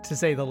 to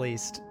say the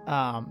least.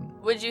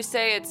 Would you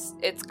say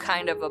it's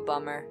kind of a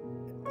bummer?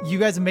 You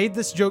guys made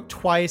this joke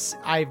twice.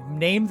 I've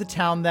named the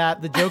town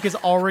that. The joke is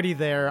already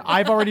there.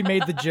 I've already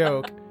made the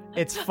joke.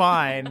 It's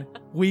fine.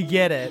 We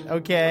get it,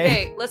 okay?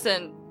 Hey,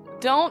 listen,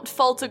 don't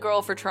fault a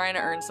girl for trying to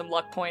earn some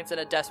luck points in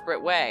a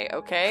desperate way,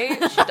 okay?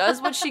 She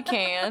does what she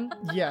can.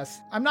 Yes.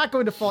 I'm not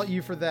going to fault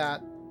you for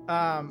that.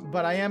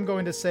 But I am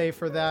going to say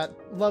for that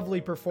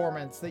lovely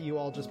performance that you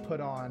all just put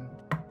on,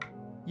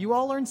 you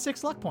all earned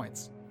 6 luck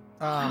points.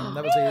 That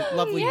was a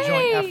lovely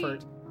joint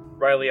effort.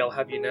 Riley, I'll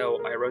have you know,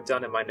 I wrote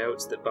down in my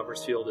notes that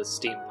Bummersfield is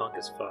steampunk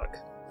as fuck.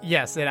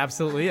 Yes, it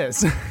absolutely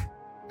is.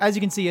 As you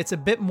can see, it's a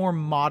bit more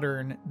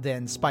modern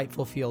than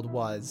Spiteful Field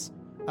was,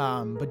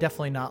 but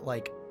definitely not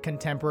like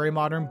contemporary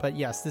modern. But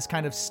yes, this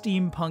kind of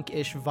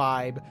steampunk-ish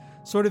vibe,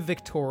 sort of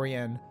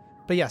Victorian.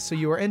 But yes, so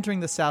you are entering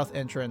the south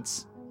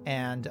entrance,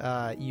 and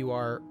you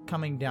are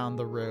coming down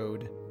the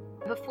road.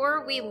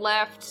 Before we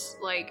left,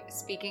 like,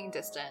 speaking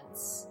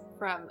distance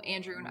from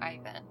Andrew and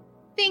Ivan,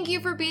 thank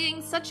you for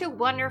being such a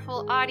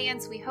wonderful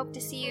audience. We hope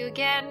to see you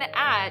again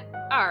at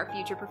our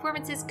future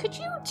performances. Could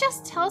you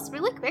just tell us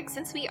really quick,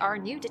 since we are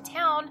new to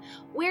town,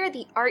 where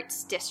the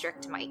arts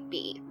district might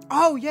be?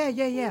 Oh, yeah.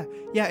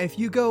 Yeah, if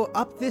you go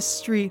up this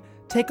street,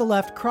 take a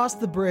left, cross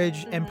the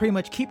bridge, and pretty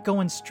much keep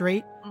going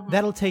straight,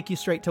 that'll take you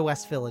straight to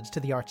West Village, to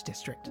the arts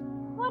district.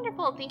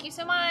 Wonderful. Thank you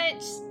so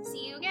much.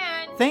 See you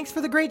again. Thanks for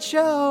the great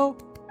show.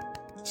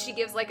 She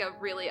gives like a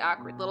really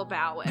awkward little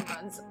bow and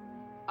runs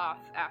off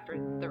after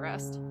the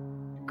rest.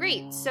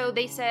 Great, so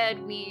they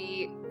said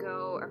we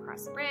go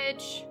across the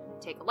bridge,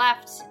 take a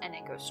left, and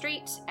then go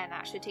straight, and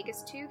that should take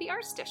us to the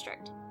arts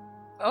district.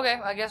 Okay,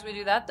 I guess we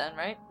do that then,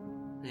 right?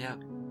 Yeah.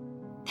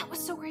 That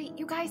was so great,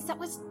 you guys. That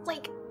was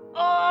like,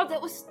 oh,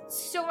 that was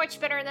so much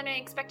better than I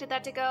expected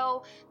that to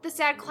go. The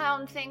sad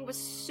clown thing was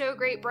so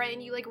great,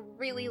 Brian. You like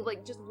really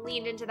like just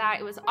leaned into that.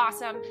 It was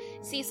awesome.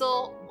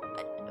 Cecil,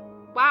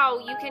 wow,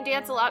 you can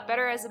dance a lot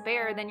better as a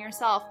bear than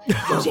yourself.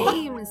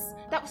 James,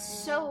 that was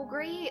so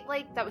great.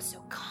 Like, that was so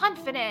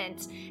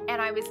confident. And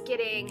I was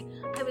getting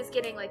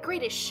like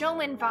Greatest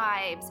Showman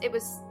vibes. It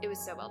was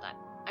so well done.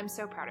 I'm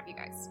so proud of you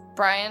guys.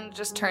 Brian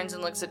just turns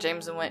and looks at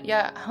James and went,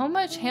 yeah, how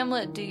much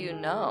Hamlet do you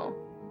know?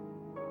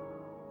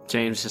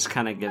 James just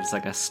kind of gives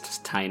like a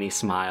tiny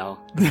smile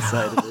on the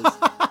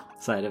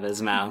side of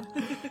his mouth.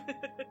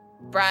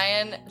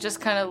 Brian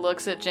just kind of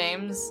looks at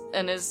James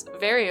and is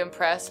very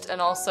impressed and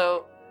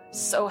also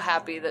so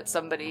happy that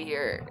somebody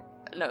here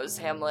knows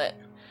Hamlet,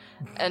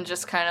 and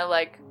just kind of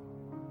like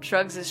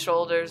shrugs his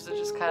shoulders and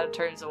just kind of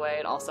turns away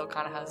and also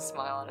kind of has a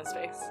smile on his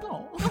face.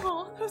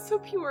 Oh, that's so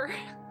pure.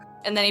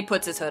 And then he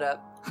puts his hood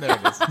up. There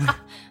it is.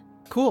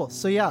 Cool.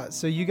 So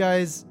you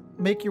guys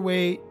make your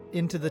way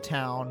into the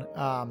town.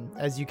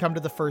 As you come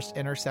to the first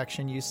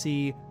intersection, you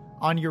see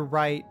on your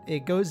right,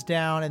 it goes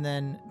down and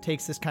then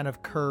takes this kind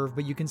of curve,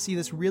 but you can see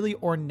this really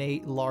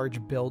ornate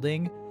large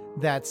building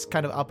that's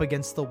kind of up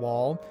against the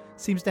wall.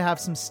 Seems to have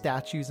some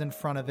statues in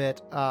front of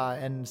it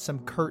and some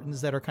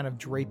curtains that are kind of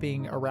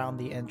draping around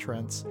the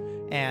entrance.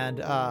 And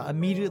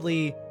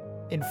immediately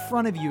in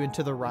front of you and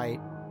to the right,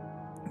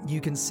 you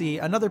can see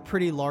another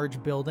pretty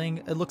large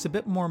building. It looks a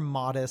bit more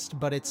modest,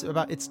 but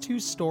it's 2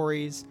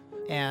 stories,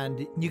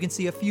 and you can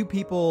see a few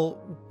people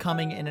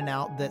coming in and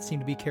out that seem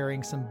to be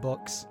carrying some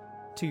books.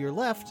 To your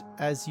left,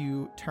 as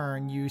you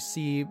turn, you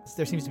see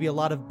there seems to be a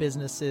lot of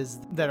businesses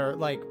that are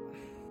like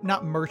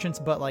not merchants,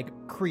 but like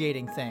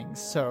creating things.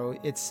 So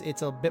it's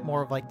a bit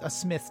more of like a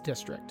Smith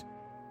district.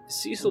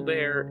 Cecil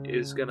Bear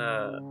is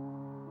gonna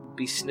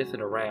be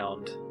sniffing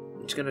around.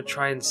 He's gonna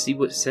try and see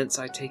what sense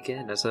I take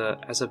in as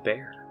a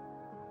bear.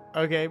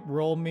 Okay,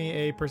 roll me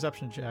a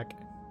perception check.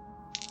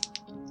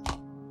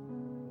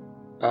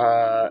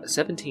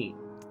 17.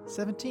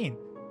 17.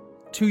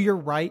 To your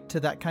right, to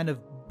that kind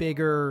of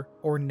bigger,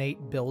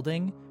 ornate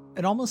building,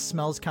 it almost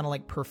smells kind of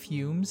like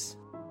perfumes,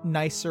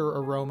 nicer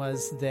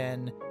aromas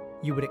than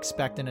you would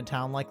expect in a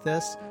town like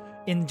this.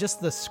 In just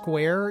the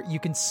square, you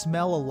can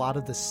smell a lot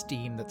of the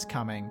steam that's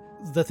coming.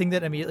 The thing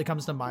that immediately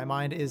comes to my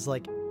mind is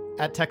like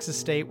at Texas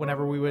State,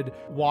 whenever we would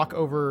walk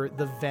over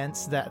the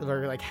vents that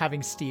were like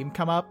having steam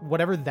come up,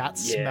 whatever that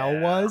smell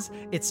was,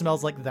 it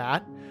smells like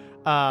that.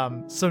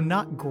 So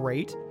not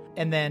great.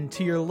 And then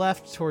to your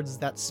left towards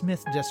that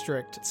Smith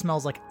district, it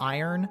smells like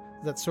iron,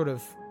 that sort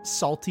of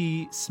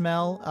salty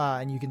smell,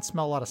 and you can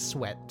smell a lot of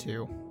sweat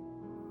too.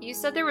 You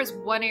said there was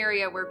one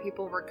area where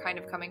people were kind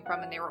of coming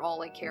from and they were all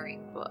like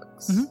carrying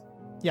books. Mm-hmm.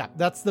 Yeah,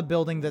 that's the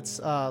building that's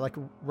like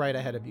right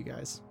ahead of you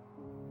guys.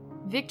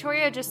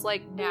 Victoria just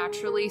like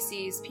naturally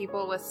sees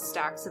people with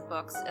stacks of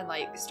books and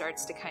like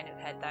starts to kind of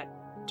head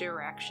that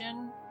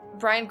direction.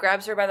 Brian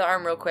grabs her by the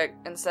arm real quick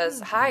and says,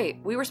 "Hi,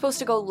 we were supposed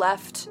to go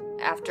left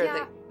after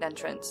the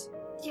entrance."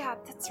 Yeah,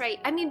 that's right.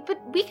 I mean,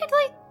 but we could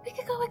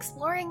go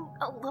exploring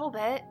a little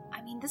bit.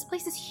 I mean, this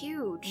place is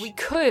huge. We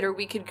could, or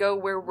we could go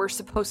where we're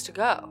supposed to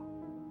go.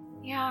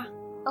 Yeah.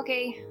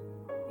 Okay.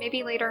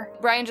 Maybe later.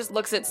 Brian just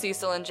looks at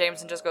Cecil and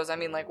James and just goes, I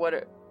mean, like, what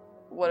are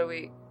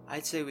we...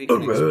 I'd say we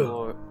can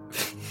explore...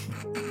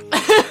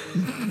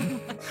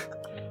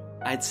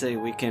 I'd say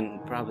we can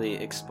probably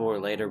explore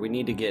later. We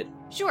need to get...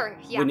 Sure,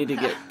 yeah. We need to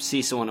get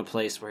Cecil in a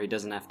place where he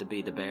doesn't have to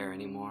be the bear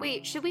anymore.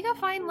 Wait, should we go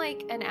find,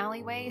 like, an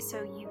alleyway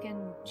so you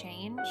can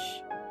change?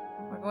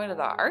 We're going to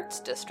the arts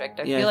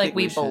district. I Yeah, feel I like think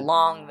we we should.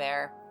 belong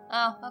there.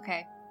 Oh,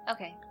 okay.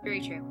 Okay,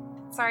 very true.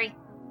 Sorry.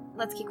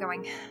 Let's keep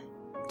going.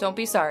 Don't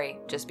be sorry,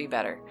 just be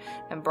better.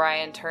 And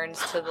Brian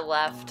turns to the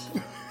left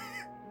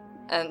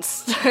and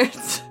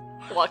starts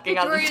walking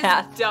on the Victoria's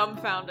path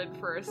dumbfounded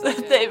for a that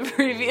second. they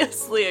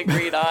previously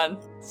agreed on.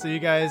 So you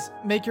guys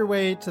make your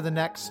way to the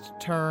next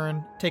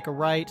turn, take a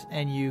right,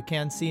 and you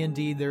can see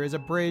indeed there is a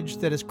bridge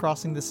that is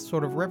crossing this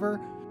sort of river.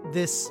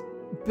 This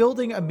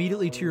building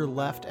immediately to your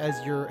left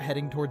as you're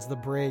heading towards the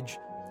bridge,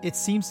 it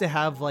seems to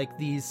have like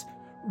these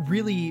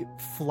really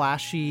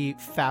flashy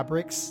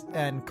fabrics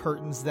and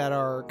curtains that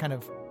are kind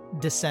of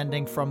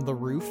descending from the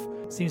roof.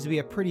 Seems to be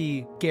a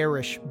pretty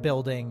garish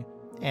building,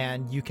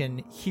 and you can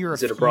hear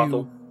Is it a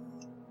brothel?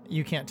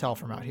 You can't tell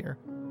from out here.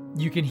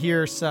 You can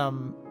hear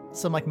some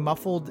like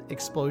muffled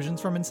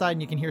explosions from inside,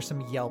 and you can hear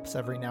some yelps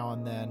every now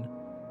and then.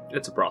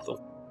 It's a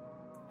brothel.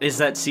 Is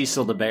that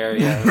Cecil the bear?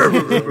 Yeah.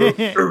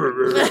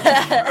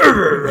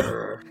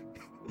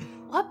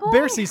 What boy?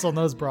 Bear Cecil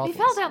knows We brothels.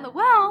 fell down the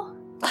well.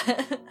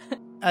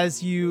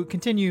 As you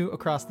continue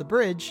across the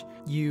bridge,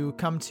 you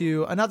come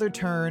to another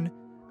turn.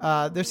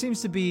 There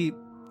seems to be...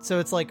 So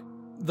it's like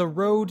the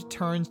road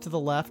turns to the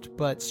left,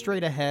 but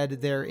straight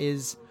ahead there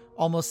is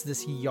almost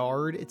this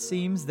yard, it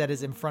seems, that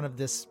is in front of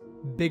this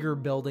bigger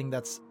building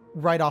that's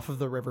right off of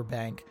the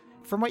riverbank.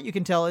 From what you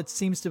can tell, it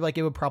seems to like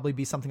it would probably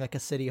be something like a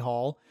city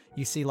hall.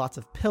 You see lots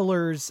of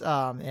pillars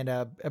and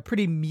a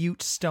pretty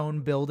mute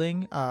stone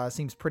building.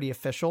 Seems pretty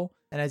official.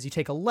 And as you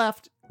take a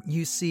left,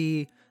 you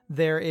see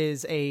there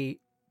is a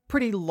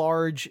pretty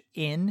large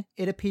inn,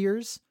 it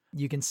appears.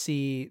 You can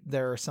see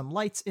there are some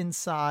lights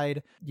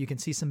inside. You can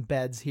see some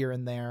beds here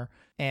and there.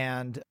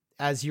 And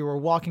as you are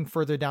walking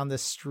further down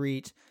this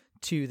street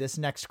to this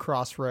next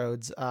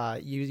crossroads,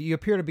 you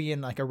appear to be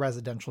in like a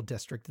residential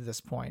district at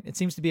this point. It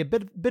seems to be a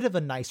bit of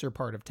a nicer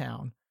part of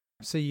town.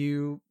 So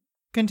you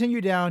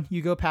continue down,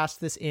 you go past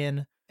this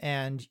inn,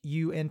 and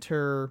you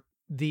enter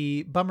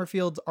the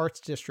Bummerfields Arts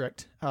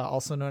District,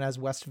 also known as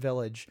West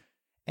Village.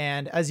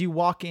 And as you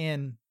walk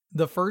in,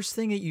 the first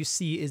thing that you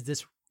see is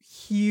this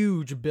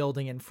huge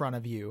building in front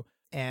of you,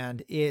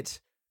 and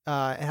it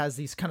has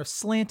these kind of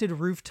slanted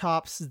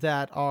rooftops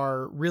that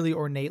are really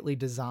ornately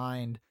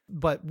designed.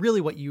 But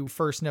really what you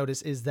first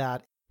notice is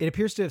that it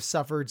appears to have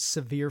suffered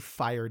severe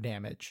fire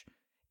damage.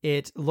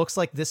 It looks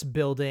like this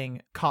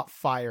building caught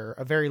fire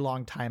a very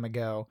long time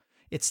ago.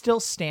 It's still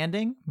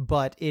standing,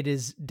 but it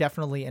is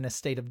definitely in a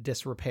state of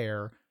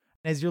disrepair.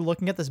 As you're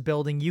looking at this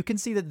building, you can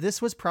see that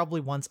this was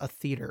probably once a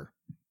theater.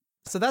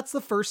 So that's the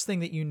first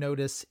thing that you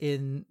notice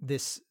in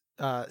this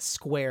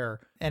square.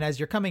 And as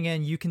you're coming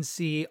in, you can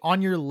see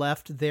on your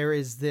left, there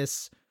is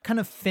this kind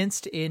of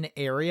fenced in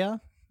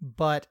area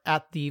but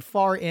at the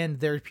far end,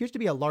 there appears to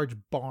be a large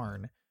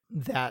barn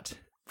that,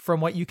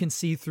 from what you can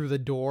see through the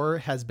door,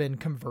 has been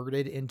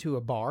converted into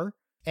a bar.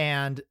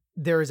 And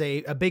there is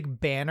a big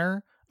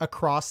banner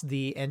across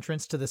the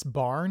entrance to this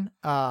barn,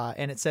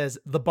 and it says,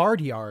 "The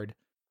Bard Yard."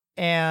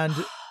 And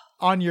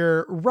on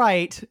your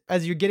right,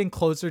 as you're getting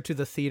closer to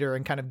the theater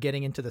and kind of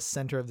getting into the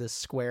center of this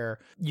square,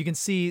 you can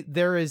see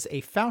there is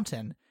a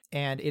fountain,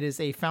 and it is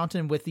a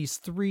fountain with these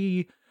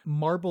 3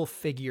 marble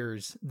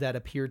figures that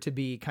appear to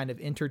be kind of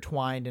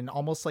intertwined and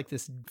almost like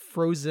this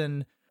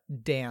frozen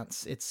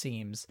dance, it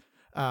seems.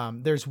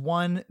 There's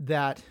one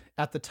that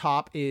at the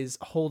top is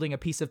holding a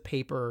piece of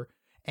paper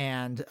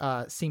and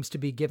seems to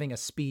be giving a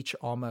speech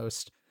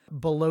almost.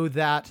 Below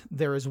that,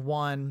 there is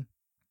one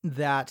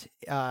that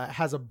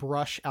has a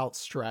brush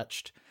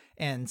outstretched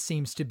and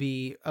seems to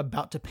be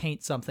about to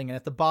paint something. And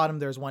at the bottom,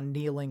 there's one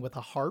kneeling with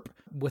a harp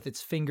with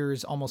its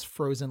fingers almost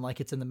frozen like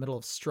it's in the middle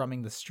of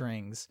strumming the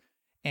strings.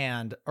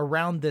 And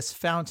around this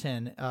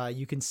fountain,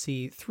 you can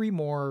see 3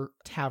 more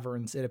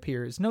taverns, it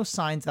appears. No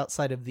signs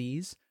outside of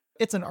these.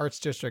 It's an arts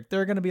district. There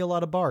are going to be a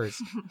lot of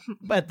bars.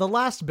 But the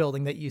last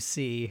building that you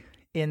see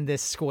in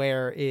this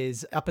square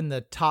is up in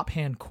the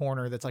top-hand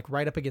corner that's like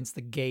right up against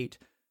the gate,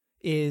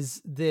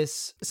 is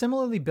this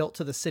similarly built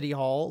to the city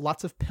hall,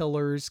 lots of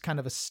pillars, kind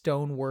of a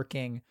stone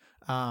working,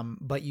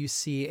 but you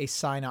see a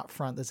sign out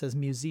front that says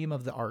Museum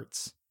of the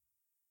Arts.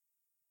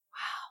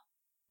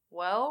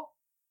 Well,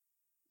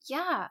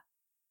 Yeah.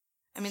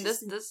 I mean,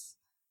 this is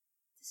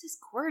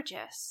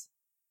gorgeous.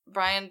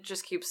 Brian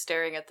just keeps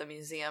staring at the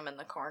museum in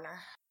the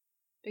corner.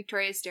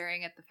 Victoria's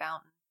staring at the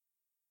fountain.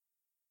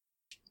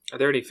 Are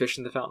there any fish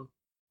in the fountain?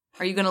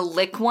 Are you gonna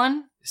lick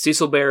one?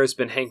 Cecil Bear has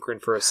been hankering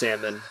for a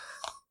salmon.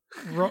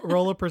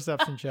 Roll a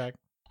perception check.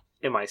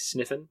 Am I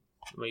sniffing?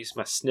 Am I using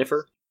my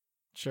sniffer?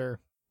 Sure.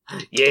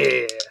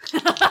 Yeah!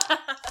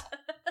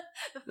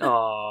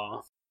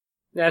 Aw.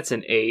 That's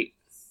an 8.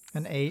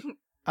 An 8.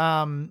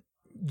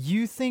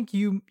 You think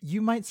you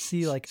might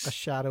see like a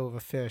shadow of a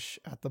fish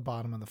at the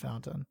bottom of the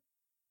fountain.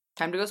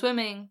 Time to go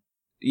swimming.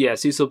 Yeah,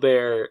 Cecil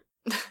Bear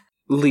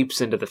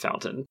leaps into the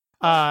fountain.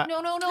 No.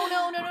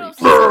 Cecil's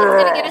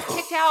gonna get us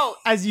kicked out.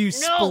 As you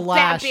No,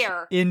 bad splash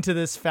bear. into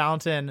this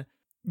fountain,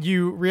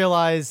 you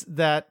realize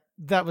that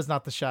was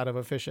not the shadow of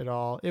a fish at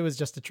all. It was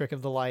just a trick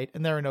of the light,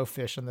 and there are no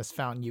fish in this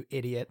fountain, you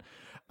idiot.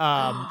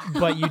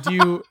 But you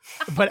do.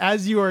 But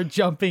as you are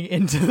jumping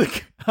into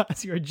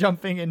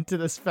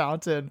this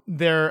fountain,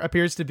 there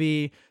appears to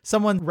be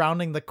someone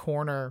rounding the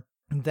corner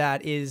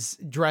that is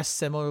dressed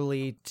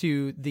similarly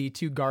to the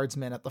 2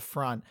 guardsmen at the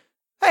front.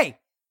 Hey,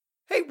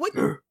 what?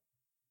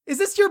 Is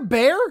this your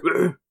bear?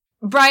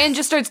 Brian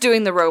just starts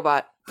doing the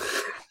robot.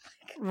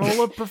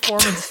 Roll a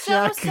performance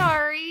So check.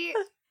 sorry.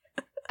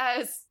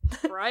 As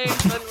Brian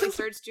suddenly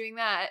starts doing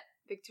that,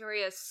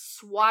 Victoria's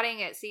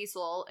swatting at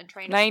Cecil and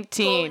trying to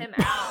 19. pull him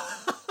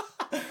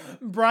out.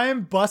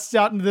 Brian busts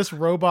out into this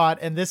robot,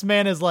 and this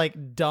man is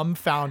like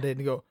dumbfounded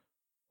and go,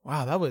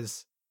 "Wow, that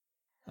was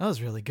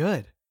really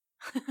good."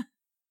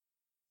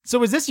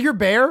 So is this your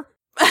bear?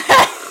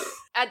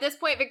 At this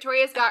point,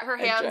 Victoria's got her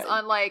hands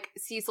on like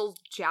Cecil's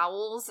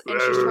jowls, and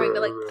she's trying to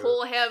like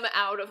pull him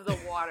out of the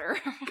water.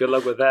 Good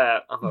luck with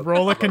that.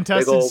 Roll a I'm big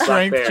contested old black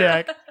strength bear.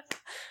 check.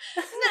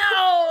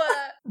 No!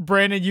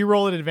 Brandon, you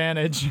roll an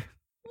advantage.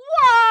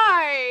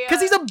 Why?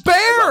 Because he's a 'Cause I'm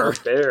bear! a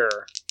bear.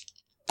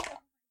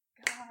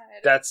 God.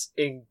 That's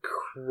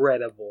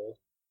incredible.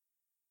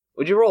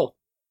 What'd you roll?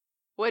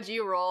 What'd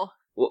you roll?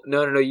 Well,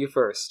 no, you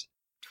first.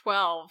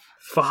 12.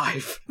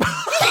 5.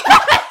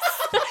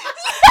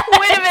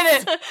 Wait a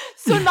minute.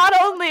 So not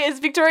only is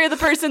Victoria the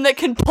person that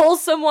can pull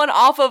someone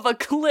off of a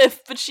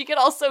cliff, but she can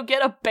also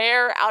get a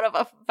bear out of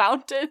a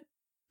fountain.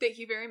 Thank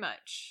you very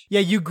much. Yeah,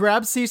 you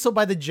grab Cecil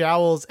by the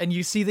jowls, and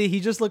you see that he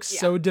just looks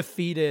so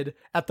defeated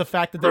at the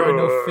fact that there are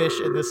no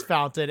fish in this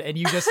fountain, and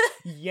you just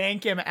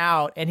yank him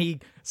out, and he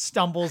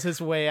stumbles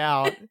his way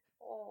out.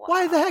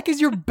 Why the heck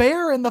is your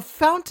bear in the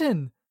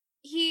fountain?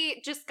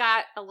 He just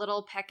got a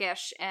little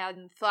peckish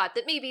and thought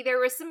that maybe there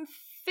was some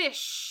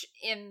fish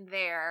in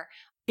there.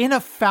 In a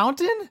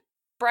fountain?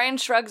 Brian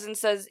shrugs and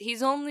says,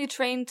 he's only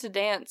trained to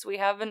dance. We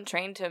haven't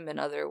trained him in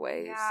other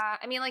ways. Yeah,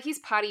 I mean, like, he's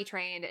potty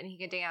trained and he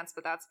can dance,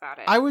 but that's about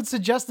it. I would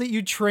suggest that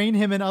you train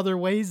him in other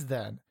ways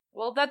then.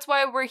 Well, that's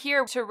why we're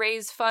here, to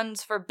raise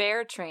funds for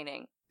bear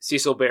training.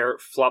 Cecil Bear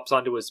flops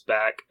onto his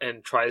back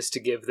and tries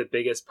to give the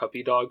biggest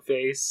puppy dog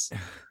face.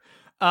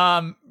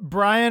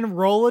 Brian,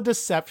 roll a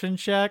deception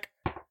check.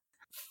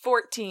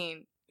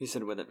 14. He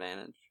said with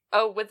advantage.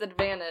 Oh, with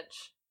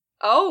advantage.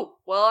 Oh,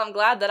 well, I'm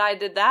glad that I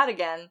did that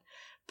again,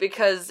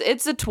 because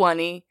it's a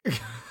 20,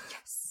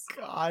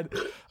 God.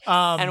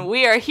 and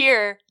we are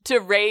here to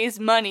raise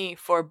money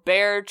for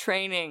bear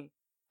training.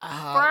 For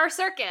our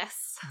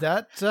circus.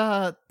 That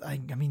I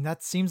mean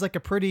that seems like a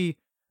pretty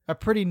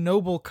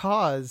noble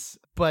cause,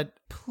 but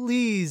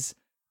please,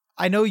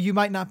 I know you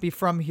might not be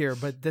from here,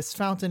 but this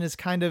fountain is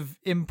kind of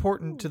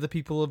important to the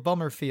people of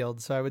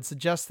Bummerfield, so I would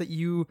suggest that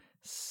you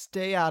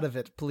stay out of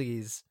it,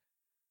 please.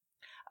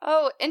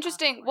 Oh,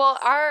 interesting. Well,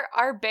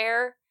 our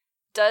bear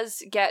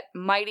does get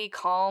mighty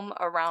calm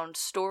around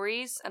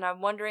stories, and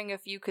I'm wondering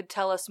if you could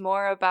tell us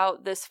more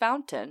about this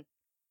fountain.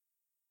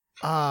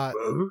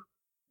 Adrian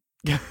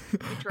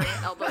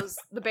elbows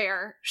the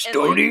bear.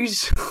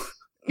 Stories?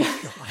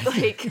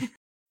 Like,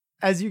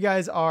 As you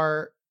guys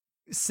are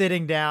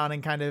sitting down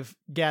and kind of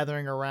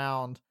gathering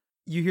around,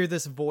 you hear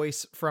this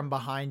voice from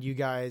behind you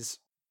guys.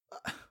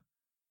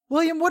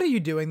 William, what are you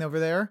doing over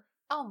there?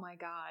 oh my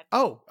god.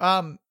 Oh,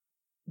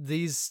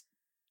 these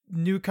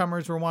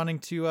newcomers were wanting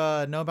to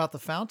know about the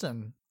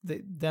fountain,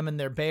 them and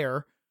their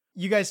bear.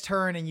 You guys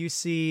turn and you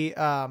see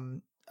a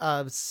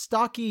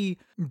stocky,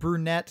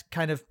 brunette,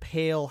 kind of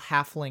pale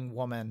halfling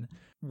woman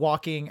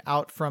walking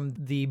out from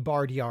the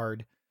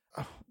barnyard.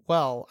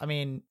 Well, I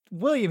mean,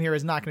 William here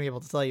is not going to be able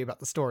to tell you about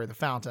the story of the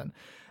fountain.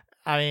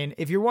 I mean,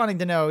 if you're wanting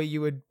to know,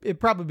 it'd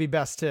probably be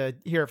best to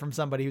hear it from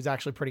somebody who's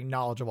actually pretty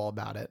knowledgeable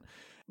about it.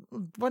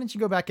 Why don't you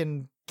go back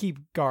and keep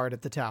guard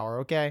at the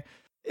tower, okay?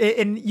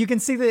 And you can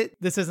see that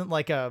this isn't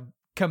like a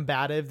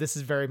combative. This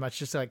is very much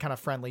just like kind of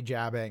friendly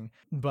jabbing.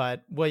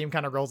 But William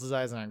kind of rolls his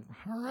eyes and,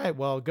 all right,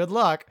 well, good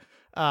luck.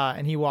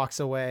 And he walks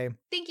away.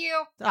 Thank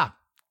you.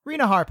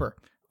 Rena Harper,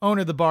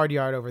 owner of the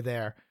barnyard over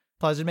there.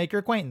 Pleasure to make your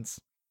acquaintance.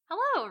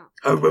 Hello.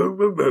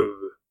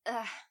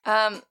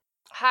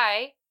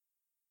 Hi.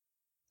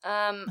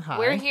 Hi.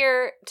 We're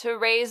here to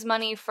raise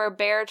money for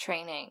bear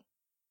training.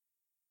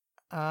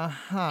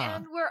 Uh-huh.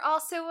 And we're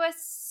also a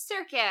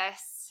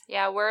circus.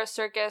 Yeah, we're a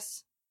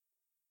circus.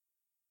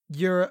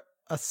 You're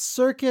a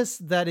circus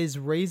that is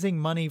raising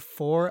money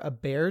for a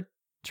bear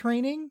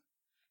training?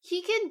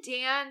 He can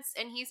dance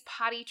and he's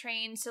potty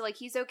trained, so like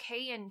he's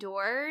okay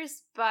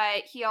indoors,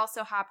 but he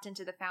also hopped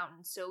into the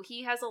fountain, so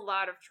he has a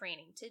lot of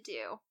training to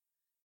do.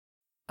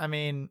 I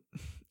mean,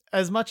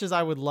 as much as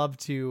I would love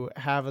to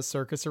have a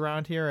circus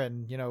around here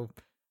and,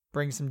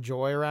 bring some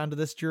joy around to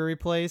this Drury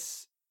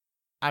place,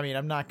 I mean,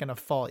 I'm not going to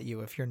fault you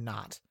if you're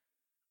not.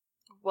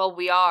 Well,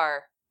 we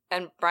are.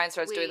 And Brian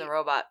starts doing the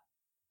robot.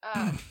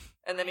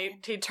 And then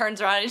he turns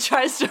around and he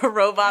tries to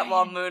robot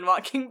while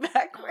moonwalking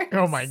backwards.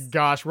 Oh my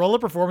gosh, roll a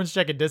performance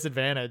check at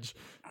disadvantage.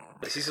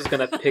 Cecil's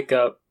gonna pick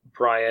up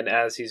Brian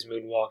as he's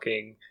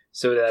moonwalking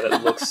so that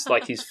it looks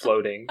like he's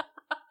floating.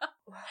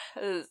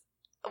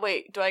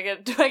 Wait, do I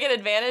get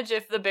advantage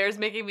if the bear's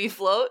making me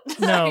float?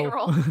 No.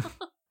 Roll.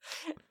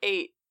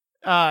 8.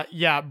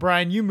 Yeah,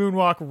 Brian, you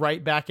moonwalk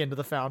right back into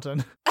the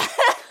fountain.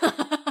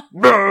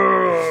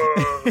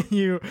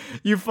 you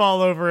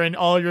fall over and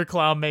all your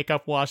clown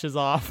makeup washes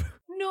off.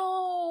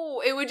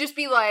 No, it would just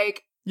be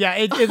like... Yeah,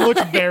 it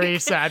looks very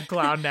sad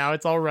clown now.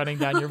 It's all running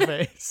down your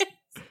face.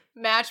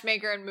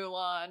 Matchmaker and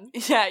Mulan.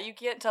 Yeah, you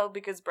can't tell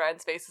because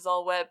Brian's face is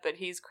all wet, but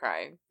he's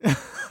crying.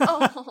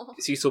 Oh.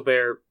 Cecil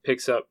Bear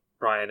picks up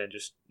Brian and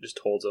just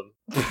holds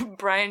him.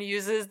 Brian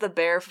uses the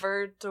bear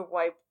fur to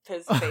wipe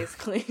his face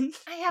clean.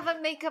 I have a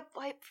makeup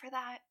wipe for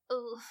that.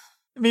 Ugh.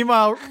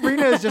 Meanwhile,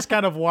 Rena is just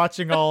kind of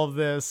watching all of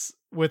this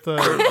with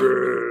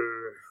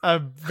a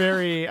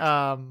very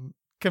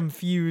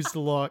confused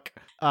look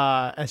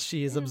as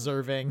she is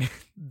observing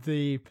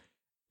the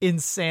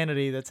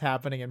insanity that's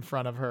happening in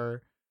front of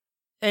her.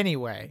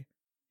 Anyway,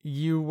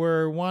 you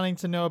were wanting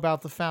to know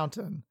about the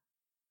fountain.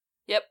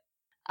 Yep.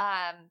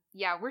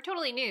 Yeah, we're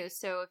totally new,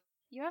 so if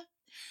you have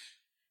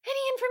any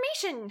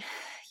information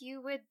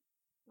you would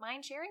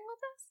mind sharing with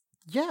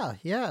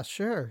us? Yeah,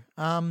 sure.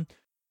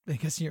 I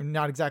guess you're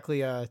not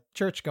exactly a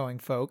church-going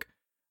folk,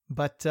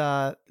 but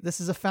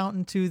this is a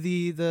fountain to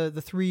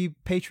the three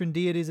patron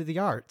deities of the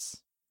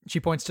arts. She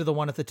points to the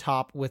one at the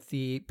top with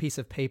the piece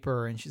of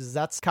paper, and she says,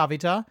 that's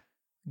Kavita,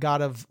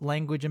 god of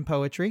language and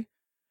poetry.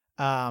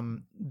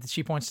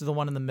 She points to the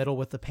one in the middle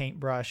with the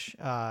paintbrush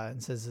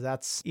and says,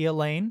 that's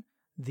Elaine,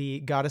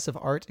 the goddess of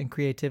art and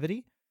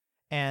creativity.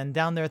 And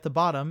down there at the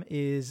bottom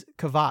is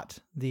Kavat,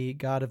 the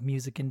god of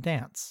music and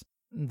dance.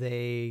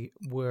 They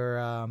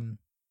were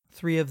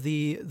three of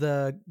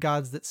the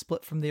gods that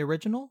split from the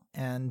original,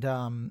 and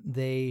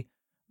they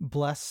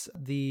bless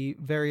the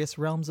various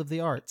realms of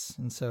the arts.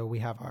 And so we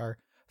have our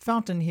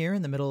fountain here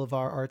in the middle of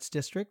our arts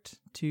district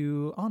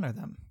to honor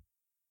them.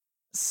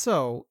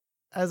 So,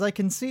 as I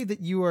can see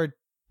that you are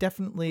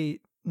definitely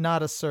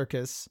not a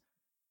circus,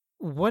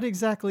 what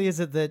exactly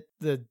is it that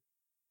the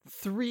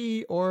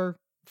 3 or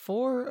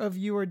 4 of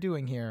you are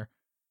doing here?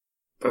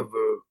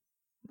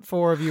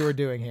 4 of you are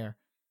doing here.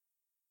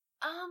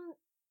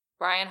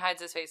 Brian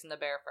hides his face in the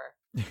bear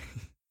fur.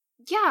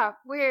 Yeah,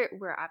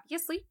 we're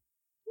obviously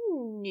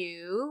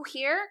new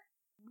here.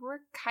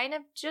 We're kind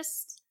of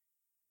just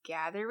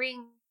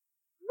gathering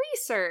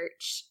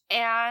research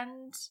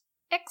and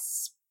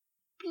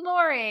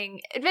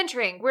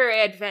adventuring. We're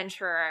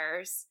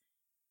adventurers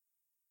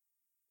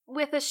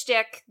with a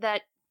shtick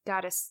that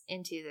got us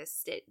into the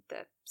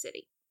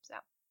city. So.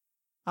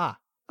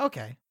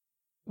 Okay.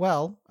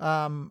 Well,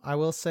 I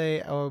will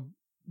say,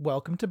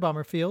 welcome to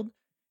Bummerfield.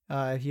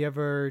 If you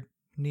ever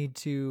need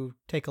to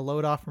take a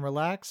load off and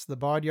relax, the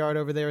barnyard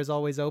over there is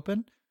always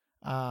open.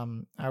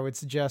 I would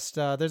suggest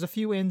there's a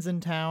few inns in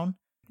town.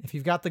 If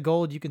you've got the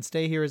gold, you can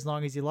stay here as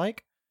long as you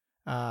like.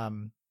 I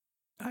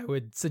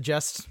would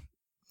suggest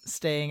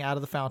staying out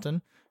of the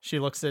fountain She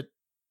looks at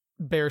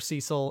Bear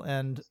Cecil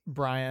and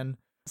Brian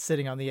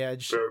sitting on the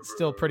edge,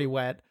 still pretty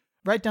wet.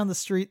 Right down the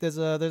street, there's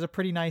a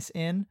pretty nice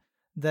inn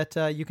that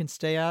you can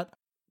stay at.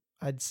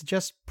 I'd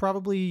suggest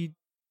probably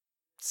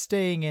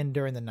staying in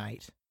during the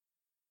night.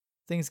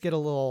 Things get a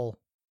little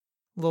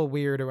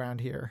weird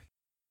around here.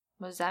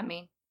 What does that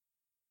mean?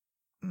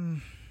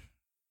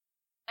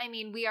 I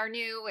mean, we are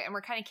new and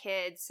we're kind of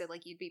kids, so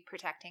like you'd be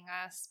protecting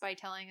us by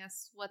telling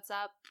us what's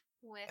up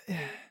with the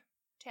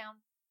town.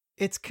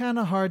 It's kind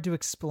of hard to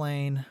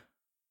explain.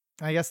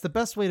 I guess the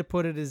best way to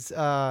put it is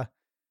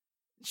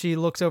she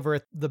looks over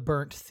at the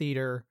burnt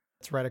theater.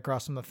 It's right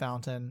across from the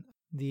fountain.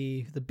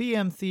 The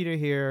BM theater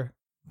here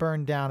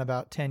burned down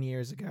about 10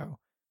 years ago.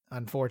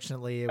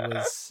 Unfortunately, it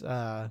was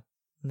the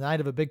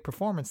night of a big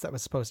performance that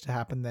was supposed to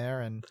happen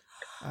there, and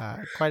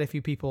quite a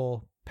few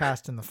people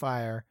passed in the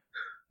fire.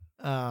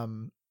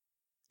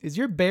 Is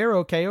your bear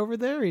okay over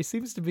there? He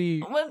seems to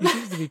be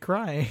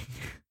crying.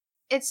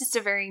 It's just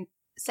a very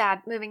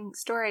sad, moving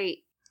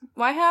story.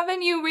 Why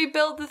haven't you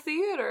rebuilt the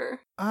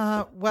theater?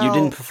 Well, You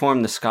didn't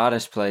perform the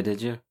Scottish play,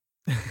 did you?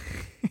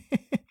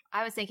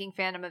 I was thinking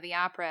Phantom of the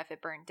Opera if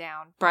it burned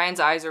down. Brian's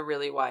eyes are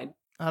really wide.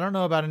 I don't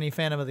know about any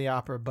Phantom of the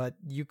Opera, but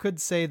you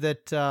could say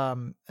that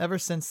ever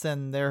since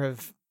then there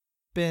have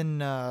been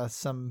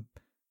some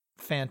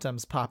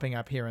phantoms popping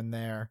up here and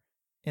there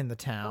in the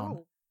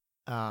town.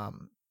 Oh.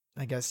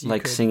 I guess you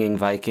Like could... singing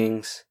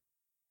Vikings?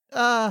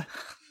 not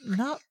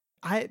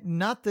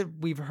that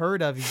we've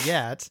heard of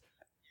yet.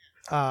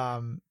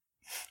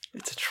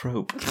 It's a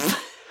trope.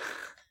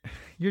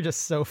 You're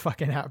just so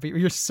fucking happy.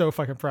 You're so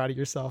fucking proud of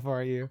yourself,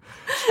 are you?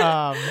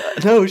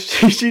 No,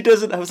 she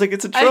doesn't. I was like,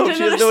 it's a trope.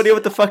 She has no idea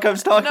what the fuck I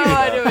was talking about. No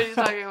idea what he's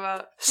talking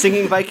about.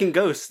 Singing Viking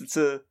ghosts. It's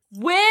a...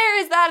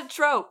 Where is that a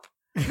trope?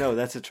 No,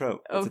 that's a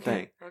trope. That's a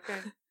thing.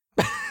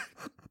 Okay.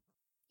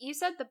 You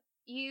said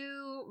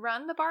you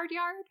run the Bard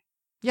Yard?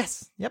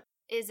 Yes. Yep.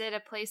 Is it a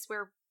place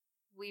where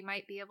we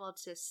might be able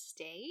to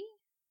stay?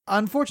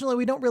 Unfortunately,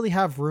 we don't really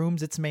have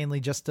rooms. It's mainly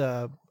just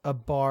a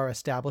bar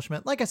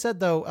establishment. Like I said,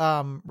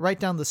 though, right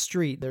down the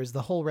street, there's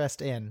the Whole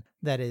Rest Inn.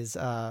 That is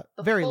a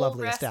very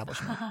lovely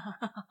establishment.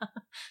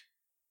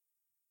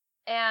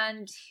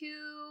 And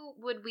who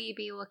would we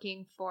be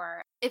looking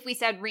for if we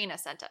said Rena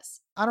sent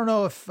us? I don't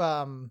know if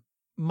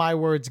my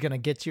word's going to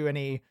get you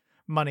any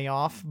money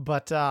off,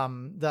 but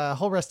the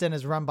Whole Rest Inn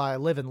is run by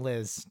Liv and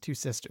Liz, two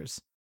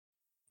sisters.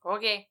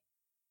 Okay.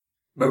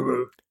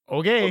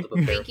 Okay.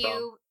 Thank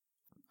you.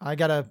 I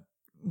gotta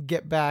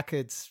get back.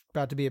 It's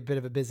about to be a bit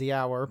of a busy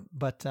hour,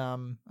 but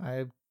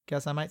I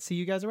guess I might see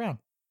you guys around.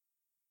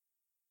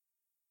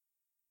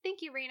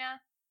 Thank you,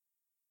 Rena.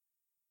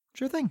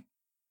 Sure thing.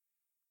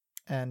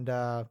 And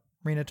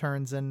Rena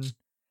turns and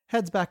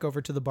heads back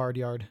over to the Bard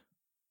Yard.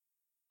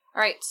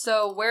 All right,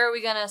 so where are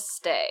we going to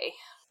stay?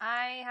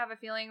 I have a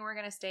feeling we're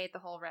going to stay at the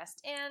Whole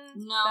Rest Inn.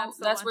 No,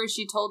 the that's one- where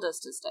she told us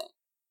to stay.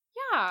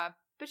 Yeah,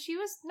 but she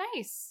was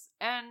nice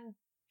and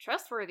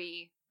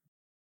trustworthy.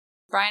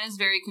 Brian is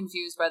very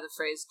confused by the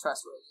phrase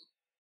trustworthy.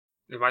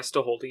 Am I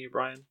still holding you,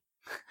 Brian?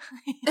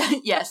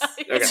 Yes.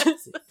 Okay.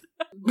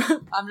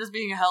 I'm just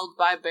being held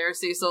by Bear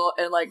Cecil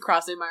and like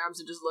crossing my arms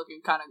and just looking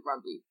kind of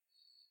grumpy.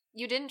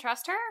 You didn't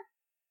trust her?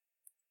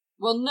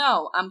 Well,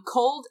 no, I'm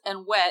cold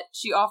and wet.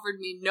 She offered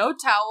me no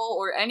towel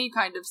or any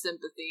kind of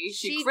sympathy.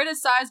 She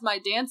criticized my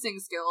dancing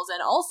skills,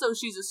 and also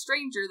she's a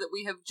stranger that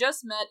we have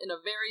just met in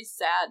a very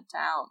sad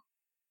town.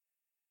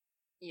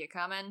 You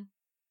coming?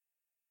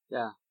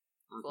 Yeah.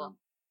 Cool.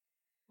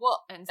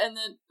 Well, and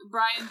then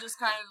Brian just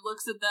kind of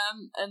looks at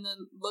them and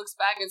then looks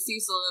back at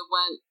Cecil and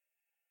went,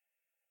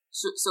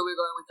 so we're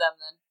going with them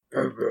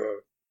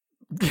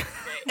then.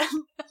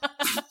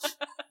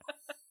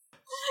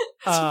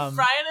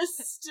 Brian is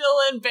still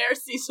in Bear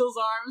Cecil's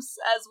arms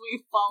as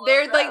we follow.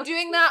 They're them. like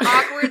doing that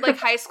awkward like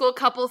high school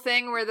couple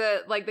thing where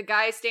the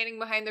guy is standing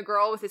behind the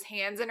girl with his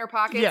hands in her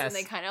pockets, Yes, and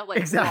they kind of like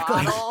exactly.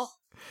 waddle.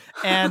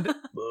 And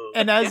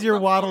as you're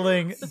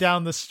waddling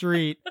down the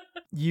street,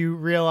 you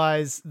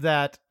realize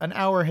that an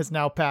hour has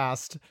now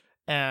passed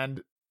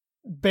and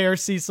Bear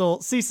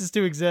Cecil ceases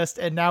to exist,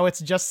 and now it's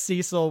just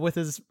Cecil with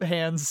his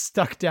hands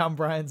stuck down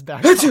Brian's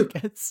back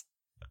pockets.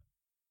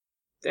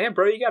 Damn,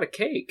 bro, you got a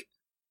cake.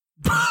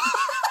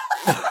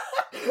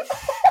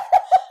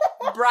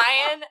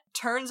 Brian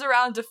turns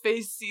around to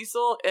face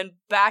Cecil and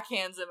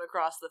backhands him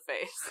across the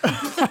face.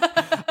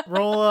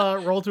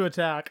 Roll to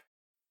attack.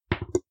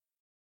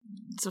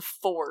 It's a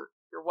 4.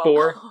 You're welcome.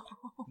 4?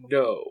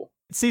 No.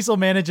 Cecil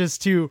manages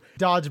to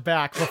dodge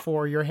back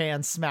before your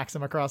hand smacks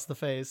him across the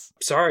face.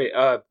 Sorry,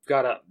 that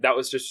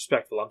was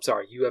disrespectful. I'm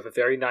sorry. You have a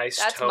very nice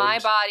That's toned... my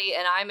body,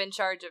 and I'm in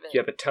charge of it.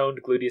 You have a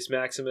toned gluteus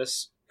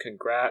maximus.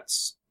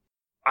 Congrats.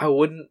 I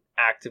wouldn't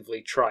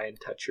actively try and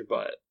touch your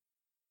butt.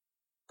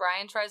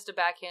 Brian tries to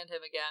backhand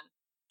him again.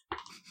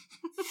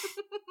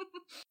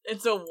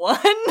 It's a 1?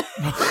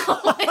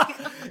 Oh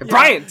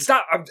Brian,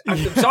 stop! I'm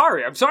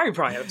sorry. I'm sorry,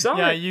 Brian. I'm sorry.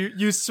 Yeah,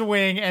 you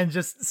swing and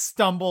just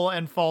stumble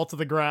and fall to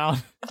the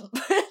ground.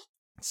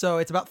 So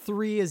it's about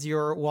 3 as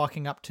you're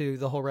walking up to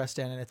the Whole Rest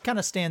Inn, and it kind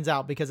of stands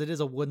out because it is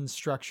a wooden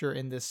structure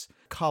in this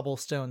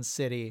cobblestone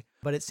city.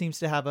 but it seems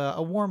to have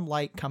a warm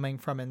light coming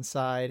from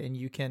inside, and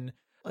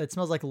it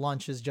smells like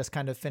lunch is just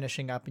kind of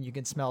finishing up, and you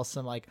can smell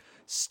some like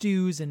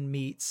stews and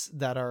meats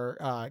that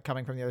are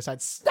coming from the other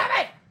side. Stop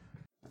it!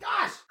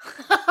 Gosh!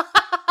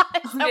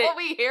 Is that what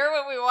we hear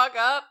when we walk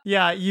up?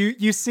 Yeah,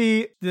 you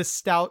see this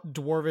stout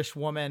dwarvish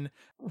woman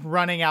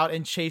running out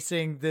and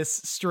chasing this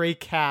stray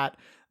cat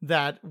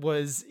that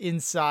was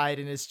inside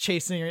and is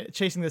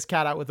chasing this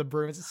cat out with a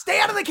broom. And says, "Stay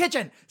out of the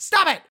kitchen!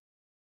 Stop it!"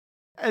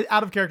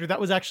 Out of character, that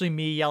was actually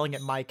me yelling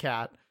at my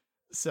cat.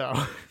 So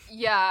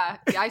yeah,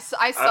 I saw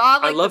like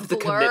I love the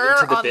the blur commitment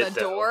to the on bit, the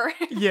door.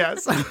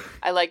 yes.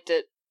 I liked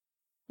it.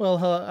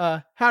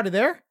 Well, howdy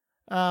there.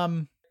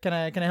 Can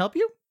I help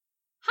you?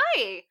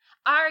 Hi,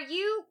 are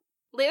you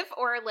Liv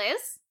or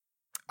Liz?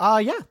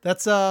 Yeah,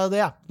 that's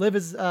Liv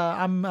is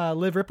I'm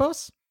Liv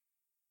Ripos.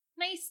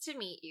 Nice to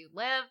meet you,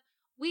 Liv.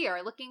 We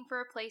are looking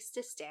for a place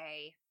to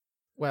stay.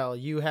 Well,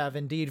 you have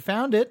indeed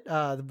found it.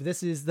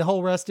 This is the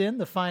Whole Rest Inn,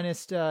 the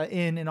finest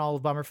inn in all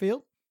of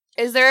Bummerfield.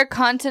 Is there a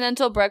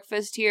continental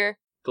breakfast here?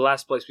 The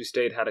last place we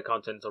stayed had a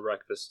continental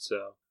breakfast,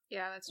 so...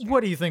 Yeah, that's true.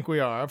 What do you think we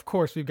are? Of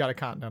course we've got a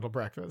continental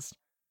breakfast.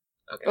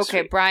 Okay,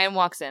 sweet. Brian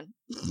walks in.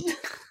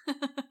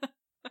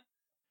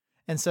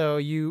 And so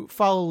you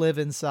follow Liv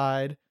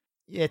inside.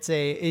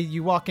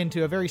 You walk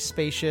into a very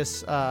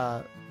spacious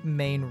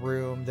main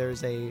room.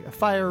 There's a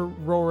fire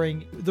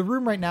roaring. The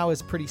room right now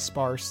is pretty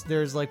sparse.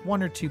 There's like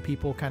one or two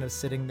people kind of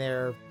sitting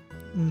there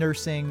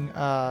nursing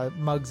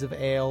mugs of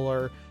ale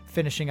or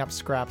finishing up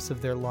scraps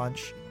of their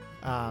lunch.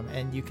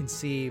 And you can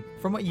see,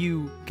 from what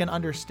you can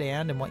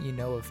understand and what you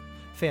know of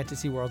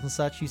fantasy worlds and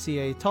such, you see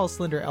a tall,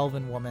 slender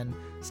elven woman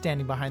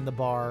standing behind the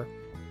bar.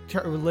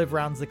 Liv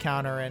rounds the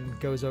counter and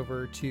goes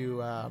over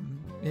to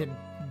and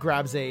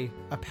grabs a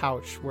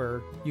pouch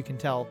where you can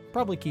tell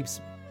probably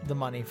keeps the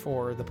money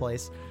for the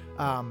place.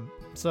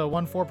 So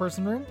 1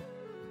 4-person room?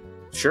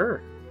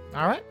 Sure.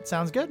 All right,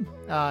 sounds good.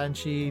 And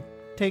she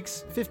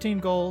takes 15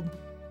 gold.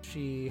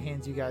 She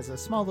hands you guys a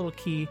small little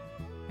key,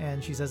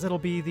 and she says it'll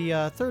be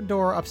the third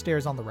door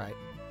upstairs on the right.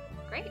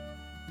 Great.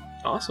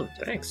 Awesome,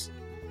 thanks.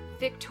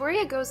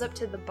 Victoria goes up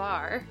to the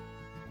bar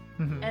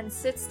Mhm. and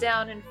sits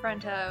down in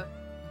front of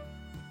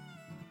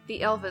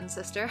the elven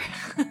sister.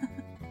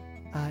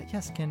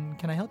 Yes, can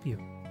I help you?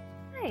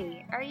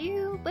 Hi, are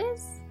you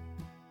Liz?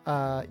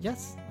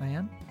 Yes, I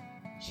am.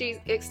 She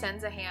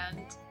extends a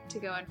hand to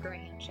go in for a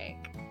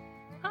handshake.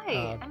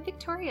 Hi, I'm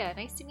Victoria.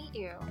 Nice to meet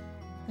you.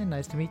 And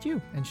nice to meet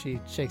you. And she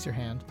shakes her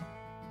hand.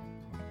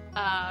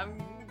 I'm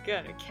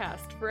gonna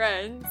cast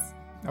friends.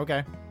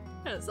 Okay.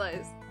 As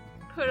I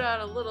put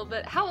on a little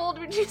bit. How old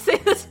would you say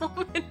this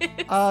woman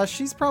is?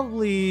 She's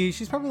probably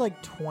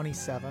like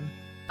 27.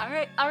 All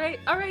right.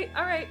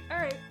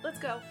 Let's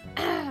go.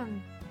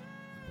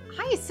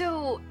 Hi,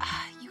 so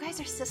you guys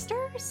are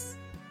sisters?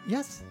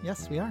 Yes,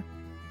 we are.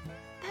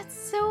 That's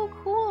so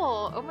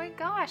cool. Oh my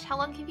gosh, how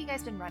long have you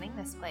guys been running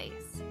this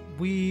place?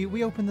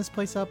 We opened this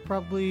place up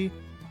probably,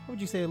 what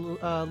would you say,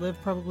 Liv,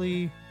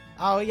 probably,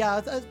 oh yeah,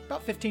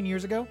 about 15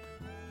 years ago.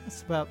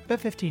 That's about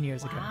 15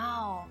 years ago.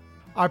 Wow.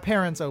 Our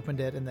parents opened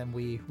it, and then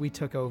we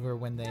took over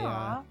when they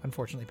Aw.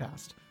 unfortunately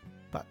passed.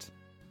 But,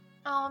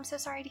 Oh, I'm so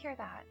sorry to hear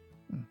that.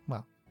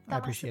 well, That I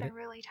appreciate must it. have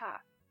been really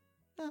tough.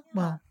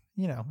 Well,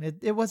 you know,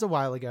 it was a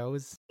while ago. It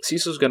was,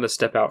 Cecil's gonna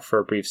step out for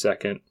a brief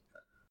second,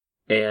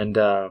 and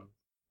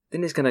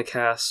then he's gonna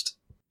cast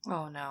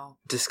Oh no.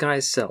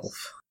 Disguise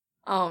Self.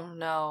 Oh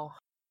no.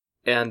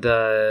 And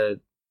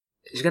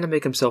he's gonna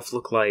make himself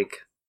look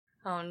like...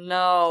 Oh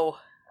no.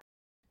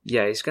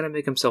 Yeah, he's gonna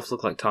make himself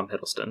look like Tom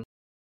Hiddleston.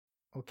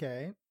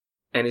 okay.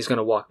 And he's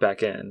gonna walk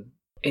back in.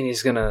 And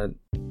he's gonna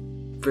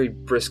very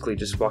briskly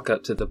just walk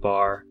up to the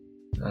bar.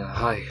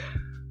 Hi.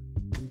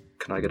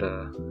 Can I get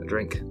a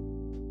drink?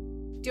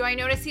 Do I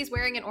notice he's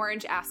wearing an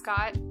orange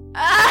ascot?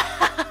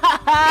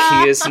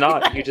 He is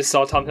not. You just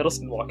saw Tom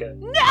Hiddleston walk in.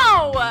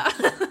 No!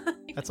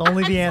 That's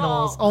only the Asshole.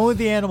 animals. Only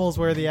the animals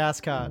wear the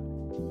ascot.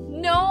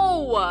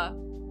 No!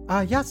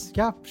 Yes,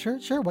 yeah,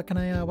 sure. What can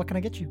I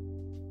get you?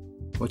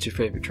 What's your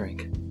favorite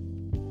drink?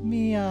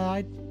 Me,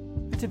 I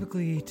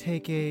typically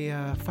take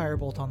a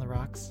firebolt on the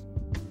rocks.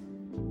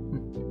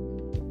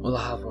 Well,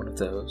 I'll have one of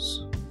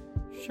those.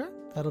 Sure,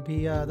 that'll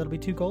be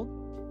 2 gold.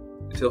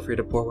 Feel free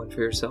to pour one for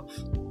yourself.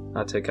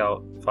 I'll take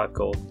out 5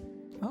 gold.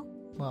 Oh,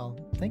 well,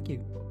 thank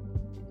you.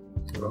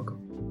 You're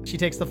welcome. She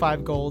takes the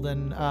 5 gold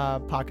and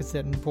pockets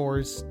it and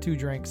pours 2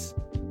 drinks.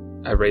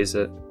 I raise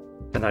it,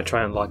 and I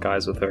try and lock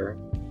eyes with her.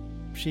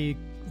 She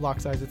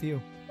locks eyes with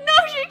you. No,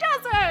 she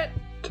doesn't!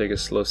 Take a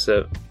slow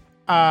sip.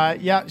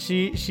 Yeah,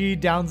 she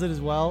downs it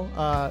as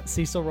well.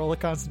 Cecil, roll a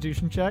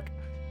Constitution check.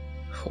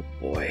 Oh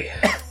boy.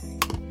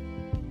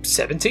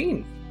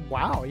 17.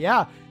 Wow,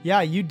 yeah,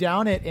 you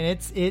down it and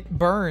it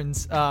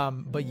burns.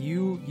 But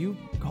you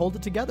hold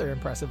it together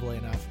impressively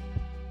enough.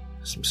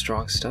 Some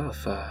strong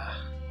stuff.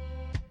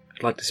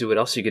 I'd like to see what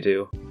else you could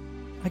do.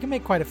 I can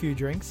make quite a few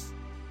drinks.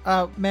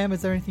 Ma'am,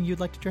 is there anything you'd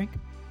like to drink?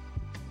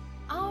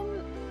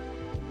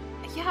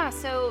 Yeah,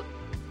 so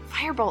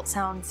Firebolt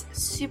sounds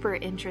super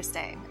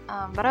interesting.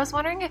 But I was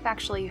wondering if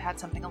actually you had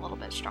something a little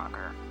bit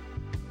stronger.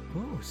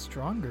 Ooh,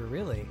 stronger,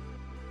 really.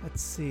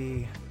 Let's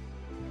see.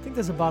 I think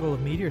there's a bottle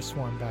of Meteor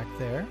Swarm back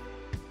there.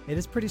 It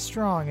is pretty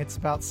strong. It's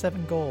about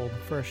 7 gold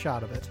for a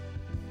shot of it.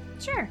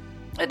 Sure.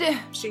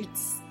 She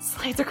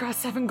slides across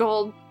 7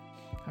 gold.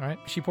 All right.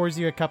 She pours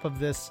you a cup of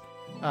this,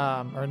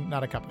 or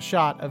not a cup, a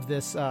shot of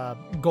this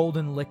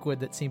golden liquid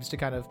that seems to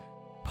kind of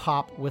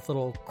pop with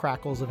little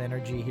crackles of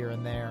energy here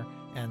and there,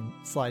 and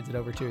slides it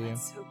over to you.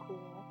 That's so cool.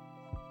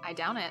 I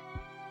down it.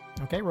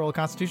 Okay, roll a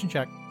Constitution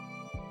check.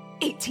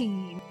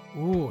 18.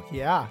 Ooh,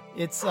 yeah.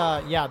 It's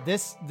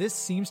this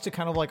seems to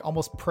kind of like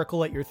almost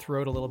prickle at your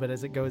throat a little bit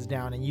as it goes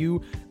down, and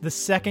the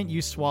second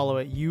you swallow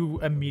it, you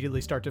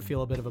immediately start to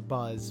feel a bit of a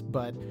buzz,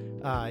 but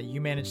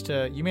you manage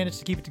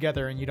to keep it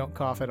together and you don't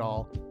cough at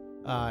all.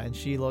 And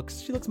she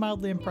looks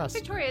mildly impressed.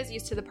 Victoria is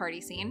used to the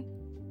party scene.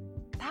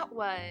 That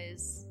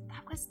was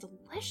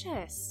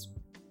delicious.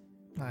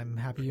 I'm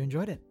happy you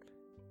enjoyed it.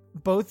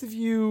 Both of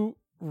you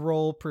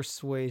roll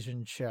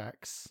persuasion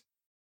checks.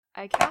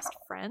 I cast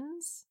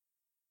friends,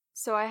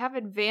 so I have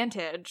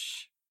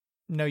advantage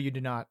No, you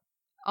do not.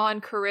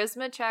 on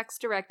charisma checks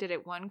directed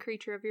at one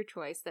creature of your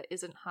choice that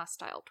isn't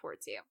hostile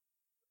towards you.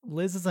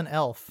 Liz is an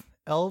elf.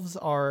 Elves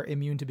are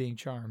immune to being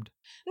charmed.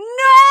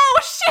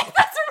 No! Shit,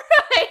 that's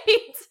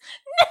right!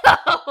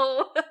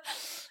 No!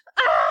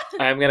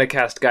 I am going to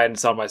cast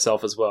Guidance on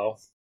myself as well.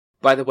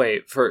 By the way,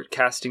 for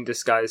casting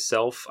Disguise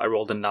Self, I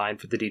rolled a 9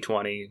 for the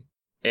d20,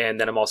 and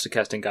then I'm also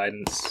casting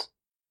Guidance.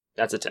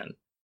 That's a 10.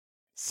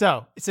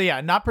 So yeah,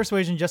 not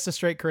persuasion, just a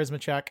straight charisma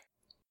check.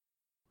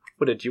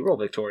 What did you roll,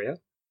 Victoria?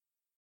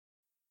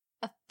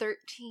 A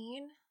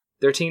 13?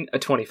 13, a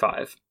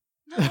 25.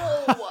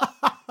 No!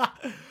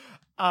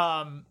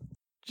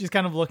 She's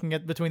kind of looking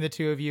at between the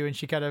two of you, and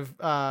she kind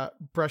of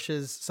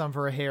brushes some of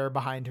her hair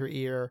behind her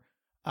ear.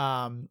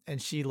 And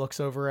she looks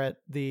over at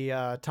the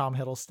Tom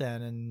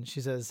Hiddleston, and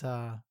she says,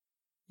 are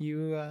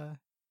you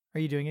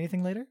doing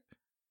anything later?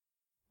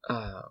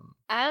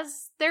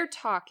 As they're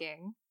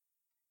talking,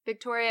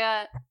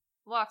 Victoria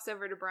walks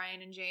over to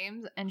Brian and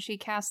James, and she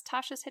casts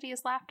Tasha's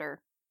Hideous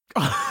Laughter.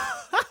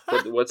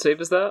 What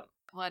save is that?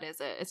 What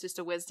is it? It's just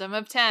a wisdom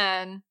of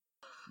 10.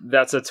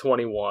 That's a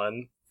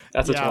 21.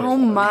 That's a Yeah. 21. Oh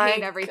my I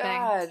hate everything.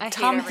 God. I hate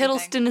Tom everything.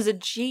 Hiddleston is a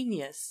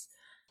genius.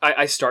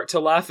 I start to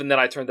laugh, and then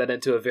I turn that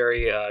into a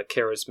very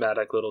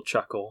charismatic little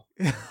chuckle.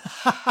 I'm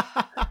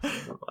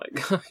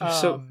like,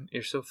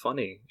 you're so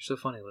funny. You're so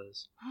funny,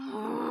 Liz.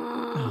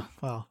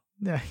 Well,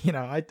 yeah,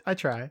 I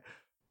try.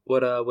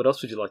 What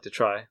else would you like to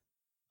try?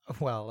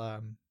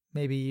 Well,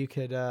 maybe you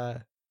could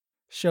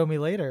show me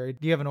later.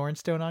 Do you have an orange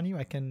stone on you?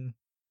 I can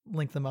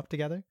link them up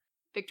together.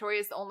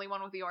 Victoria's the only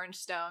one with the orange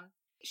stone.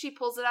 She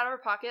pulls it out of her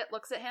pocket,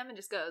 looks at him, and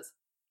just goes,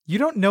 You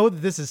don't know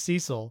that this is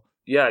Cecil.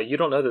 Yeah, you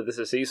don't know that this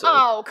is Cecil.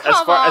 "Oh, come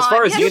As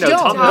far as on. you Yes, know,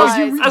 he Tom does.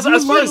 Hiddleston.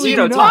 As far as you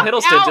know, do Tom not.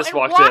 Hiddleston Out just and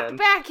walked walk in.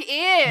 back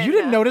in. You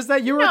didn't notice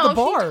that? You were at the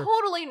bar. She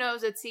totally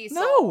knows it's Cecil.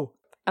 No.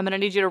 I'm gonna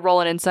need you to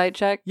roll an insight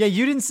check. Yeah,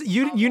 you didn't.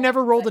 You I'll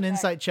never roll rolled an an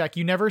insight check.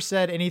 You never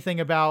said anything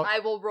about. I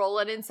will roll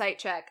an insight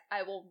check.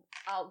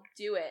 I'll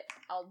do it.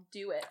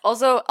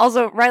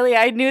 Also, Riley,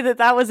 I knew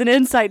that was an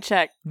insight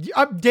check.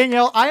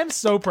 Danielle, I am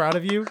so proud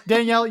of you.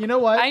 Danielle, you know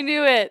what? I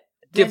knew it.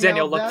 Give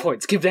Danielle luck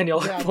points. Give Danielle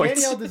luck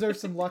points. Danielle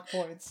deserves some luck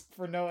points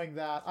for knowing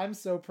that. I'm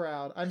so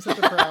proud. I'm such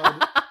a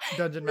proud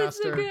dungeon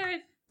master. So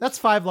good. That's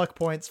 5 luck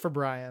points for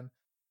Brian.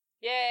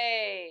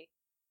 Yay!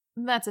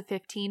 That's a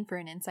 15 for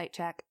an insight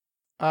check.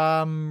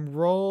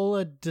 Roll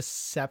a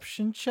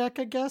deception check,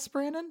 I guess,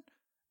 Brandon.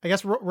 I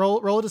guess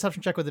roll a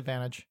deception check with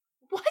advantage.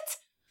 What?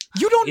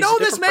 You don't He's a know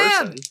this man.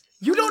 different person.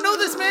 You don't know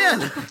this man.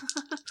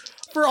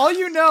 For all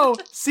you know,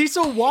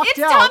 Cecil walked It's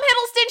out. Tom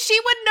Hiddleston. She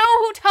would know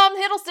who Tom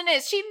Hiddleston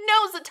is. She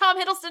knows that Tom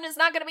Hiddleston is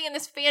not going to be in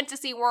this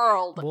fantasy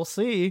world. We'll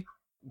see.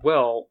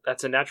 Well,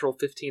 that's a natural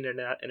 15 and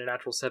a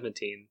natural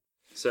 17.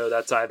 So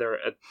that's either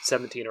a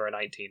 17 or a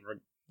 19.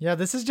 Yeah,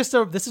 this is just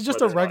a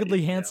Whether or not ruggedly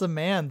you- yeah. handsome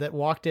man that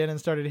walked in and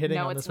started hitting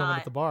No, on it's this woman not.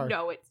 at the bar.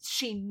 No,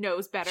 she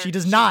knows better. She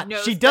does not.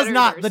 knows She does better.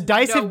 not. The There's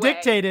dice no have way.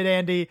 dictated,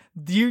 Andy.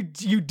 You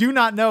do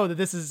not know that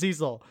this is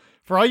Cecil.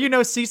 For all you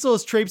know, Cecil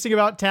is traipsing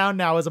about town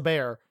now as a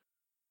bear.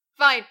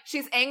 Fine.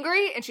 She's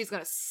angry and she's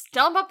going to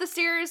stomp up the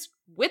stairs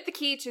with the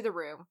key to the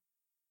room.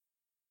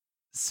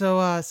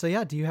 So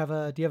yeah, do you have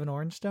an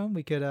orange stone?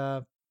 We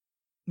could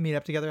meet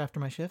up together after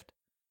my shift.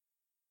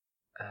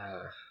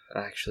 I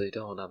actually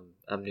don't.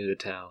 I'm new to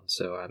town,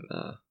 so I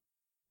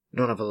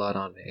don't have a lot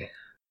on me.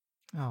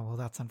 Oh, well,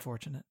 that's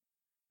unfortunate.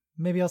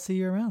 Maybe I'll see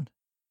you around.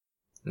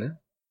 No.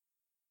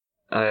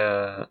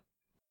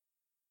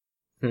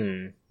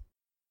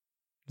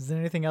 Is there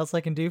anything else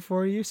I can do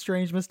for you,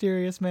 strange,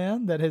 mysterious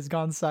man that has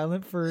gone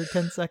silent for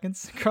 10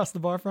 seconds across the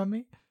bar from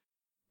me?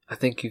 I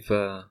think you've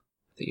done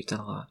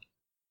a lot.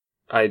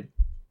 I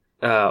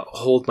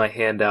hold my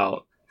hand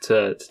out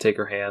to take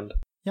her hand,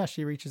 Yeah,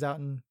 she reaches out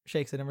and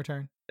shakes it in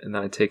return. and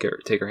then I take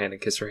her hand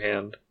and kiss her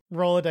hand.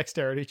 Roll a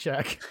dexterity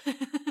check.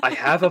 I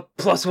have a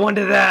 +1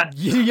 to that.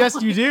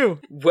 Yes, you do.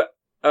 What?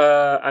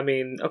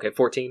 Okay,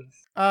 14.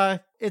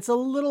 It's a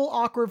little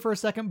awkward for a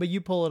second, but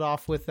you pull it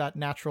off with that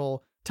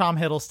natural Tom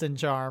Hiddleston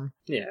charm.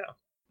 Yeah.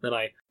 Then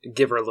I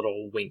give her a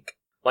little wink.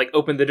 Like,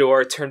 open the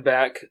door, turn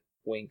back,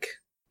 wink.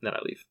 then I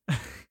leave.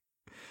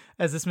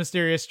 As this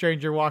mysterious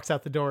stranger walks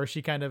out the door,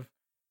 she kind of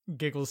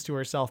giggles to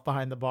herself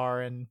behind the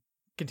bar and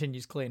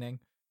continues cleaning.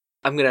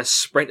 I'm gonna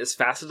sprint as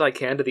fast as I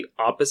can to the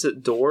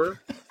opposite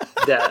door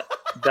that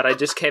I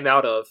just came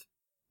out of,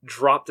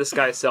 drop this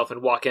guy's self,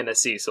 and walk in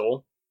as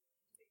Cecil.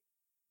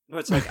 No,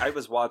 it's like I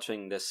was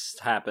watching this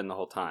happen the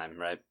whole time,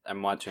 right?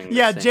 I'm watching this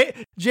Yeah,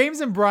 thing. James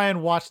and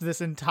Brian watched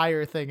this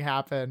entire thing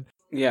happen.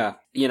 Yeah,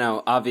 you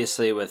know,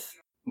 obviously with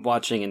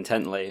watching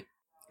intently,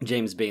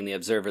 James being the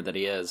observer that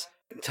he is,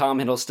 Tom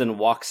Hiddleston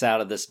walks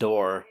out of this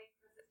door,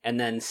 and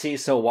then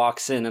Cecil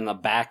walks in the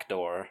back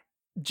door.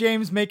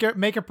 James, make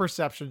a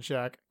perception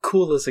check.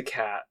 Cool as a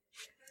cat.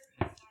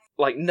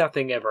 Like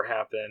nothing ever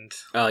happened.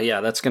 Oh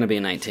yeah, that's gonna be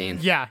a 19.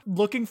 Yeah,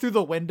 looking through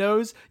the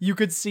windows, you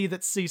could see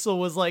that Cecil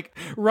was like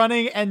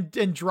running and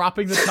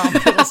dropping the Tom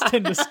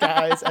Hiddleston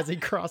disguise as he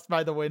crossed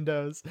by the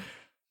windows.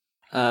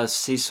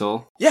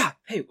 Cecil. Yeah.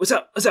 Hey, what's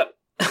up? What's up?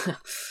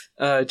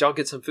 Did y'all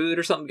get some food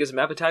or something? Get some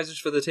appetizers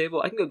for the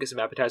table? I can go get some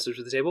appetizers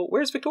for the table.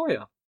 Where's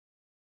Victoria?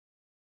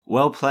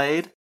 Well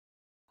played.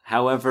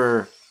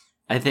 However,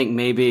 I think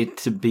maybe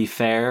to be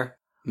fair,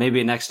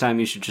 maybe next time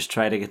you should just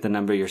try to get the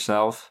number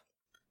yourself.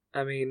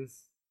 I mean,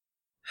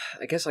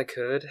 I guess I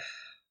could.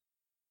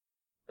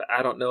 But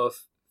I don't know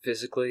if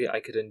physically I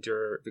could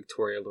endure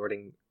Victoria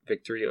lording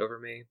victory over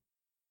me.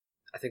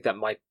 I think that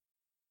might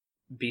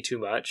be too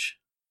much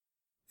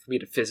for me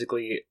to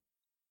physically...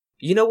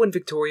 You know when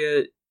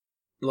Victoria,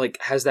 like,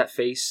 has that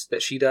face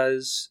that she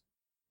does,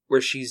 where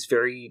she's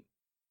very...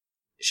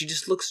 She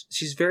just looks...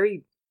 She's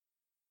very...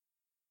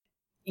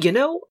 You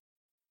know?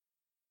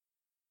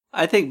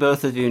 I think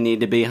both of you need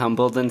to be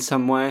humbled in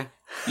some way.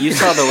 You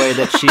saw the way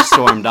that she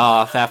stormed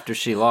off after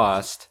she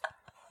lost.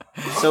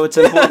 So it's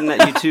important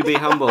that you two be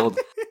humbled.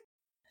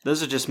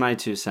 Those are just my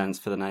 2 cents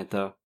for the night,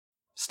 though.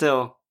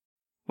 Still,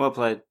 well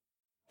played.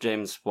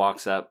 James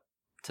walks up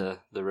to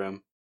the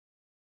room.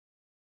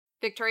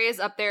 Victoria's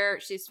up there.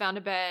 She's found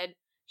a bed.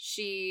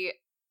 She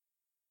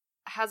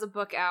has a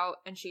book out,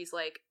 and she's,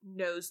 like,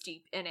 nose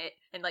deep in it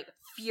and, like,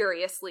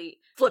 furiously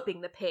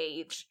flipping the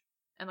page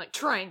and, like,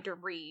 trying to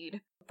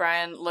read.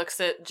 Brian looks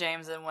at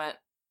James and went,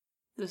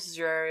 "This is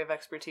your area of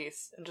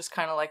expertise," and just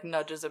kind of like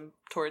nudges him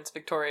towards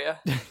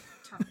Victoria.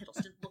 Tom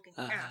Hiddleston looking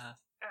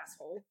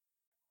asshole.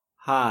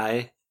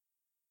 Hi.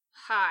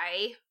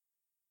 Hi.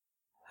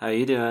 How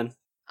you doing?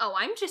 Oh,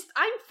 I'm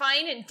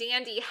fine and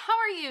dandy. How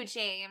are you,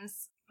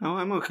 James? Oh,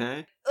 I'm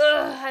okay.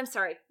 Ugh, I'm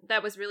sorry.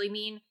 That was really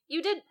mean.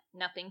 You did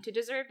nothing to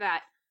deserve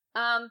that.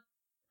 I'm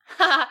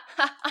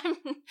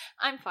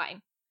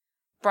fine.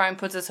 Brian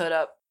puts his hood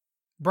up.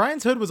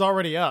 Brian's hood was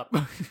already up.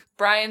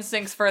 Brian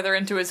sinks further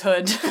into his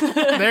hood.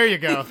 There you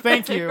go.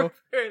 Thank you.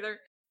 Further.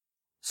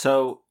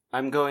 So,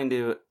 I'm going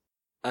to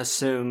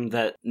assume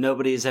that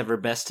nobody's ever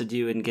bested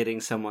you in getting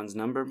someone's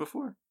number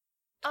before?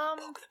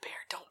 Poke the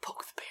bear. Don't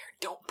poke the bear.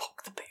 Don't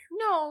poke the bear.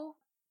 No.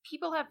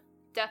 People have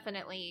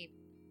definitely,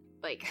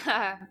 like,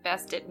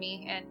 bested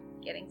me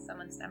in getting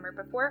someone's number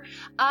before.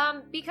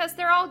 Because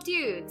they're all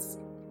dudes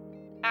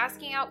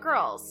asking out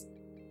girls.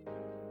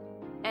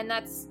 And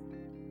that's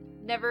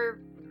never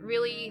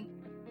really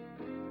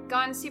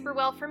gone super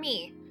well for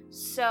me.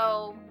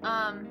 So,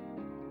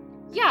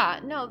 yeah,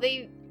 no,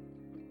 they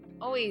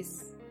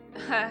always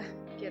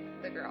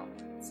get the girl.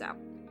 So,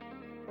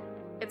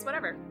 it's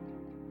whatever.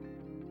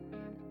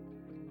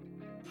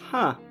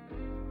 Huh.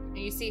 And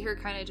you see her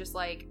kind of just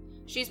like,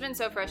 she's been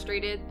so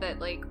frustrated that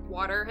like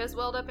water has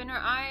welled up in her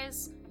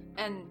eyes,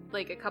 and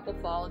like a couple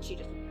fall and she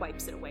just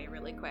wipes it away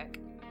really quick.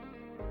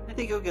 I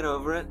think you'll get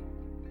over it.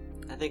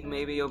 I think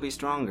maybe you'll be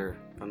stronger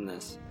from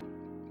this.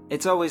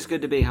 It's always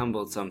good to be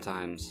humbled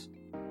sometimes.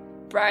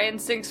 Brian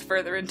sinks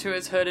further into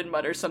his hood and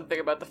mutters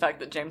something about the fact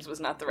that James was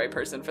not the right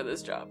person for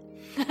this job.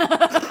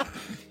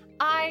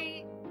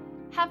 I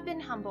have been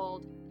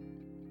humbled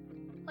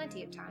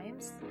plenty of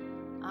times.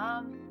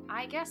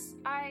 I guess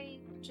I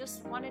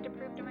just wanted to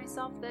prove to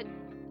myself that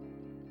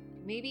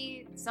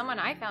maybe someone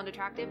I found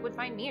attractive would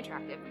find me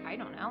attractive. I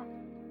don't know.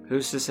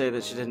 Who's to say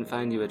that she didn't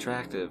find you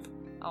attractive?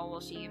 Oh,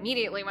 well, she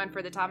immediately went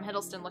for the Tom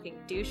Hiddleston-looking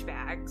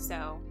douchebag,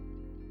 so...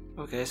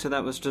 Okay, so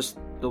that was just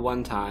the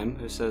one time.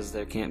 Who says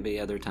there can't be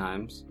other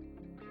times?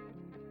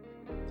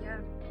 Yeah.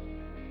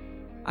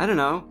 I don't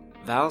know.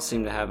 Val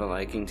seemed to have a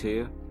liking to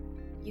you.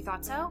 You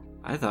thought so?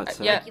 I thought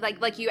so. Yeah.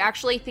 Like you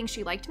actually think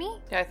she liked me?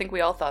 Yeah, I think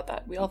we all thought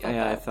that. We all thought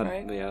Yeah, that, I thought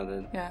right? we all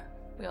did. Yeah,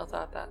 we all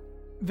thought that.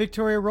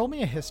 Victoria, roll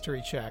me a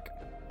history check.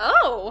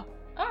 Oh!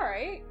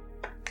 Alright.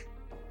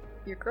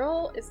 Your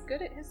girl is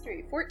good at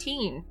history.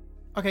 14.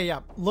 Okay,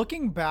 yeah.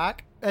 Looking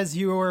back, as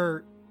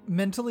you're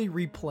mentally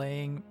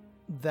replaying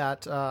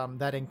that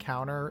that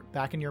encounter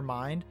back in your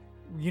mind,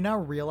 you now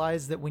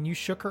realize that when you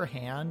shook her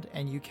hand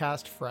and you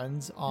cast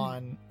friends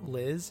on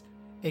Liz,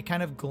 a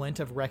kind of glint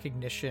of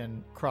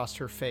recognition crossed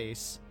her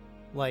face.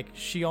 Like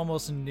she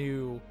almost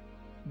knew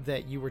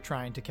that you were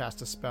trying to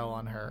cast a spell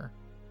on her,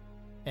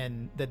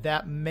 and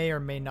that may or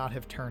may not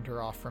have turned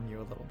her off from you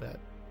a little bit.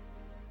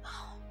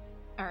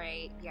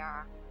 Alright,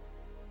 yeah.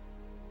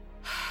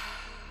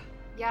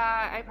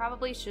 Yeah, I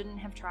probably shouldn't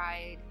have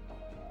tried,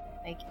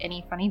 like,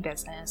 any funny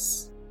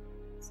business.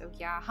 So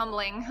yeah,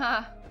 humbling,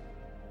 huh?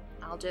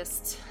 I'll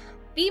just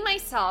be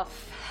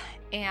myself,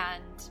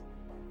 and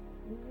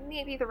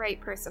maybe the right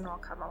person will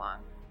come along.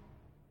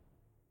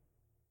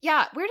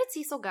 Yeah, where did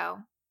Cecil go?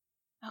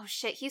 Oh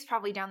shit, he's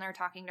probably down there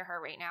talking to her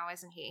right now,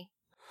 isn't he?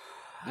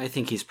 I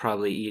think he's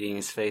probably eating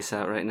his face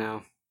out right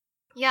now.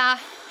 Yeah,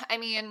 I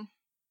mean,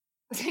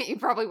 you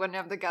probably wouldn't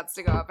have the guts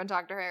to go up and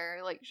talk to her.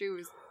 Like, she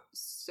was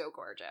so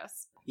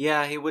gorgeous.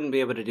 Yeah, he wouldn't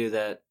be able to do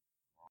that.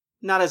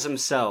 Not as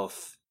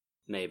himself,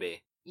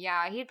 maybe.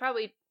 Yeah, he'd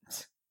probably...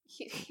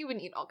 He would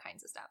need all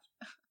kinds of stuff.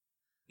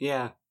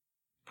 Yeah,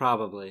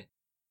 probably.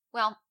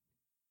 Well,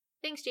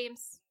 thanks,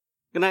 James.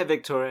 Good night,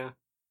 Victoria.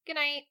 Good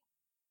night.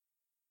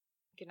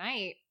 Good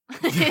night.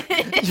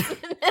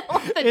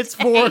 It's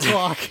 4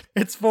 o'clock.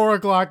 It's 4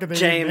 o'clock in the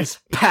evening. James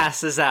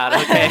passes out,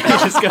 okay? He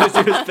just goes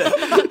to his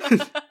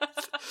bed.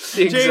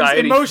 James,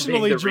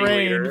 emotionally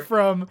drained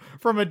from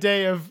a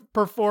day of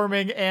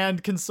performing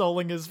and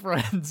consoling his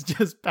friends,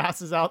 just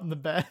passes out in the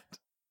bed.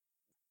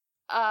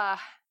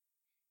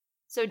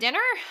 So dinner?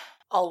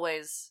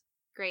 Always.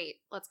 Great,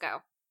 let's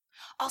go.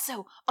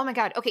 Also, oh my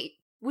god, okay,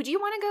 would you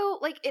want to go,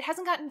 like, it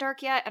hasn't gotten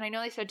dark yet, and I know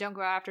they said don't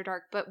go after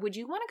dark, but would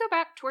you want to go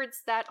back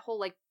towards that whole,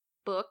 like,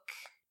 book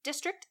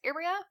district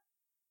area?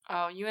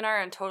 Oh, you and I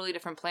are on totally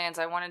different plans.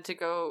 I wanted to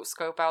go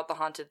scope out the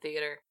haunted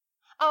theater.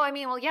 Oh, I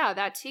mean, well, yeah,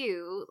 that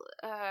too.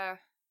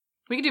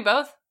 We could do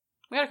both.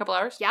 We got a couple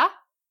hours. Yeah?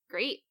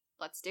 Great.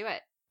 Let's do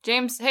it.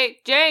 James, hey,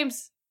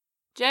 James!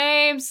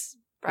 James!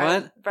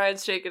 Brian, What?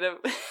 Brian's shaking him.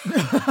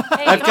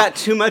 Hey, I've got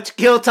too much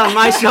guilt on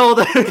my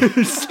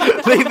shoulders.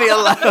 Leave me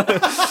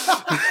alone.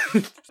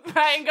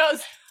 Brian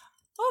goes,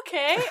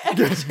 okay, and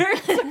turns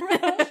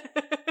around.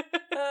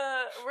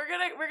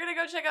 We're gonna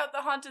go check out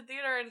the haunted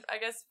theater and I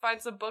guess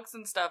find some books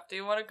and stuff. Do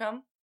you want to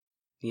come?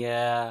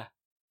 Yeah.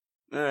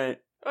 All right.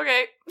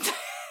 Okay.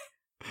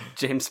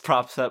 James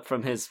props up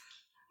from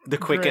the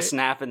quickest Great.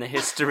 nap in the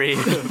history.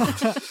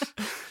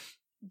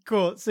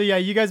 Cool. So yeah,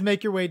 you guys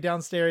make your way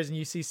downstairs and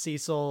you see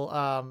Cecil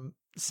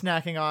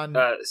snacking on...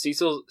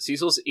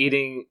 Cecil's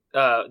eating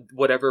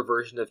whatever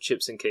version of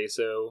chips and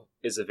queso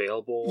is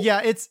available.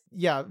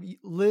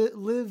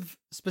 Liv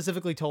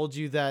specifically told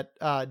you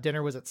that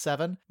dinner was at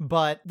 7,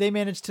 but they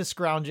managed to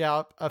scrounge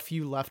out a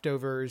few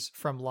leftovers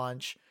from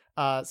lunch.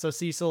 So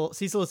Cecil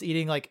is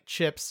eating like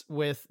chips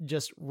with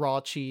just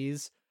raw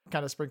cheese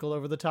kind of sprinkled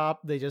over the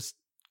top. They just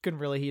couldn't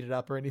really heat it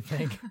up or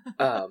anything.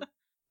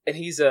 And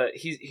he's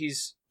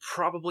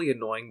probably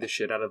annoying the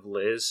shit out of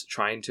Liz,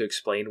 trying to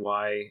explain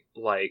why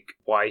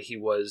he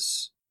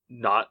was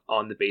not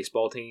on the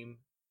baseball team,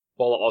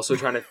 while also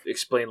trying to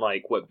explain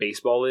like what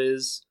baseball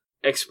is,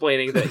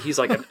 explaining that he's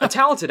like a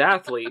talented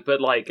athlete,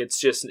 but like it's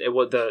just there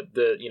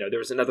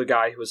was another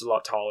guy who was a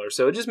lot taller,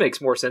 so it just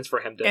makes more sense for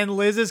him to. And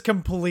Liz is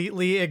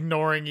completely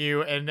ignoring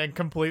you and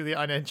completely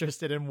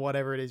uninterested in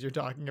whatever it is you're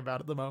talking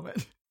about at the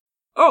moment.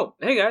 Oh,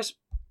 hey guys,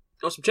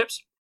 want some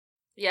chips?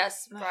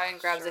 Yes, Brian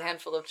grabs a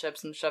handful of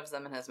chips and shoves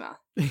them in his mouth.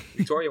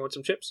 Victoria, want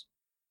some chips?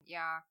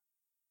 Yeah.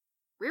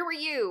 Where were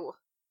you?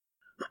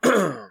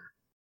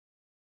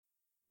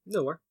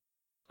 Nowhere.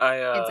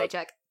 Insight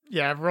check.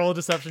 Yeah, roll a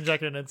deception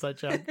check and an insight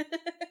check.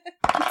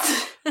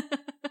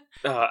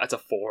 That's a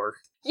 4.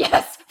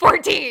 Yes,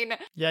 14.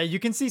 Yeah, you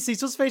can see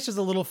Cecil's face is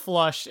a little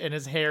flushed and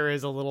his hair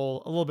is a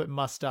little bit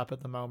mussed up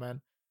at the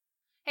moment.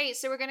 Hey,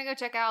 so we're gonna go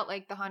check out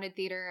like the haunted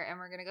theater and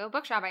we're gonna go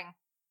book shopping.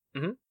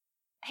 Mm-hmm.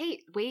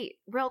 Hey, wait,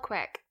 real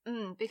quick,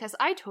 because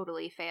I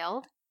totally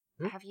failed.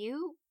 Hmm? Have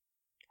you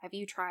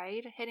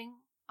tried hitting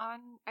on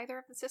either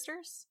of the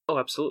sisters? Oh,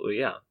 absolutely,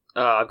 yeah.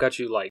 I've got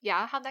you like.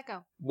 Yeah, how'd that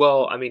go?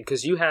 Well, I mean,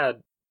 because you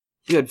had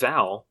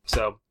Val,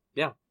 so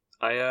yeah.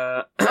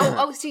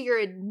 So you're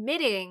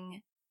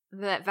admitting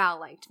that Val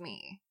liked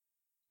me,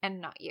 and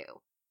not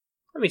you.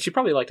 I mean, she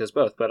probably liked us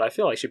both, but I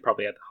feel like she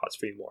probably had the hots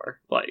for you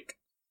more. Like,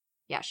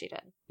 Yeah, she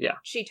did. Yeah.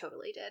 She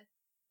totally did.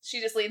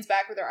 She just leans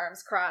back with her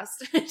arms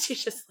crossed.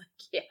 She's just like,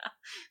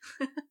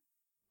 yeah.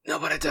 no,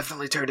 but I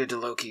definitely turned into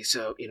Loki,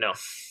 so,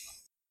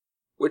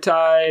 we're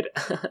tied.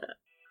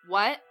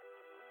 What?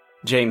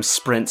 James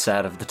sprints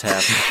out of the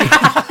tap.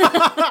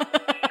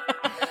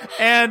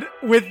 And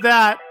with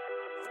that,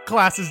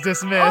 class is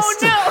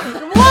dismissed. Oh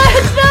no!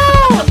 What?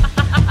 No!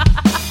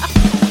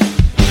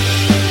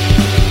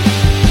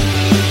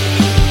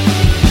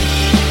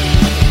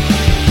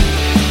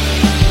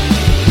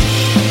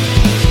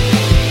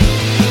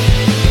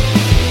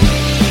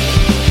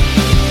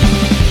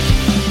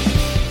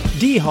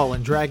 D. Hall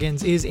and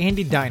Dragons is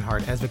Andy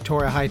Deinhardt as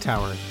Victoria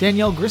Hightower,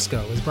 Danielle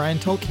Grisco as Brian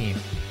Tolkien,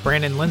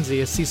 Brandon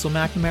Lindsay as Cecil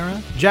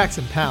McNamara,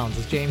 Jackson Pounds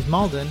as James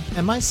Malden,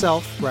 and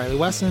myself, Riley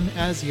Wesson,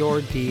 as your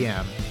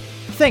DM.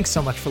 Thanks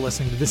so much for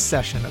listening to this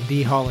session of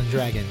D. Hall and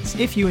Dragons.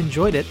 If you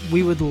enjoyed it,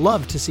 we would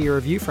love to see a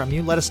review from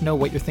you. Let us know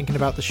what you're thinking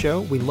about the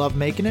show. We love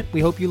making it.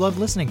 We hope you love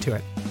listening to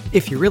it.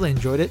 If you really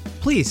enjoyed it,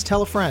 please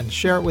tell a friend.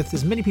 Share it with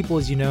as many people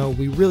as you know.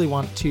 We really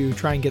want to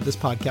try and get this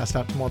podcast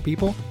out to more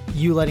people.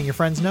 You letting your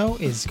friends know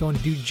is going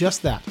to do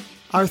just that.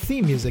 Our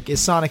theme music is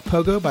Sonic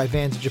Pogo by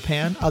Vans of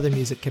Japan. Other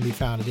music can be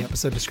found in the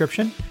episode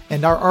description.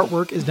 And our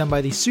artwork is done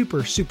by the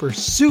super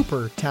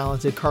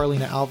talented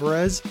Carlina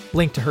Alvarez.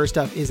 Link to her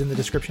stuff is in the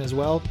description as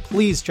well.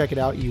 Please check it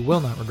out. You will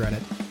not regret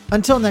it.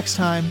 Until next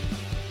time,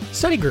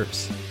 study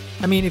groups.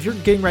 I mean, if you're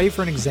getting ready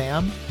for an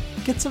exam,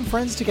 get some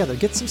friends together,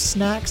 get some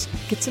snacks,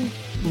 get some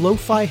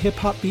lo-fi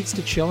hip-hop beats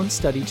to chill and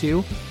study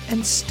to,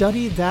 and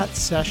study that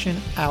session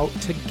out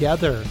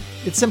together.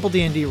 It's simple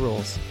D&D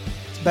rules.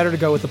 It's better to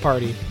go with the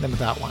party than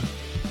without one.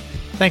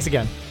 Thanks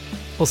again.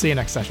 We'll see you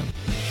next session.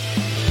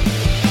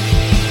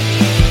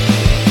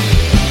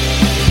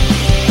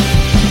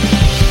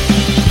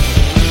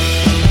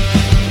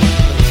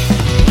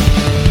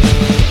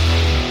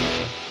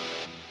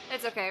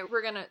 It's okay.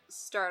 We're gonna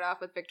start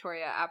off with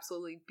Victoria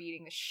absolutely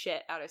beating the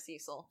shit out of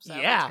Cecil. So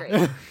Yeah. that's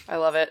great. I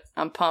love it.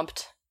 I'm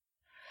pumped.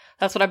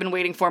 That's what I've been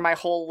waiting for my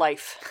whole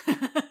life.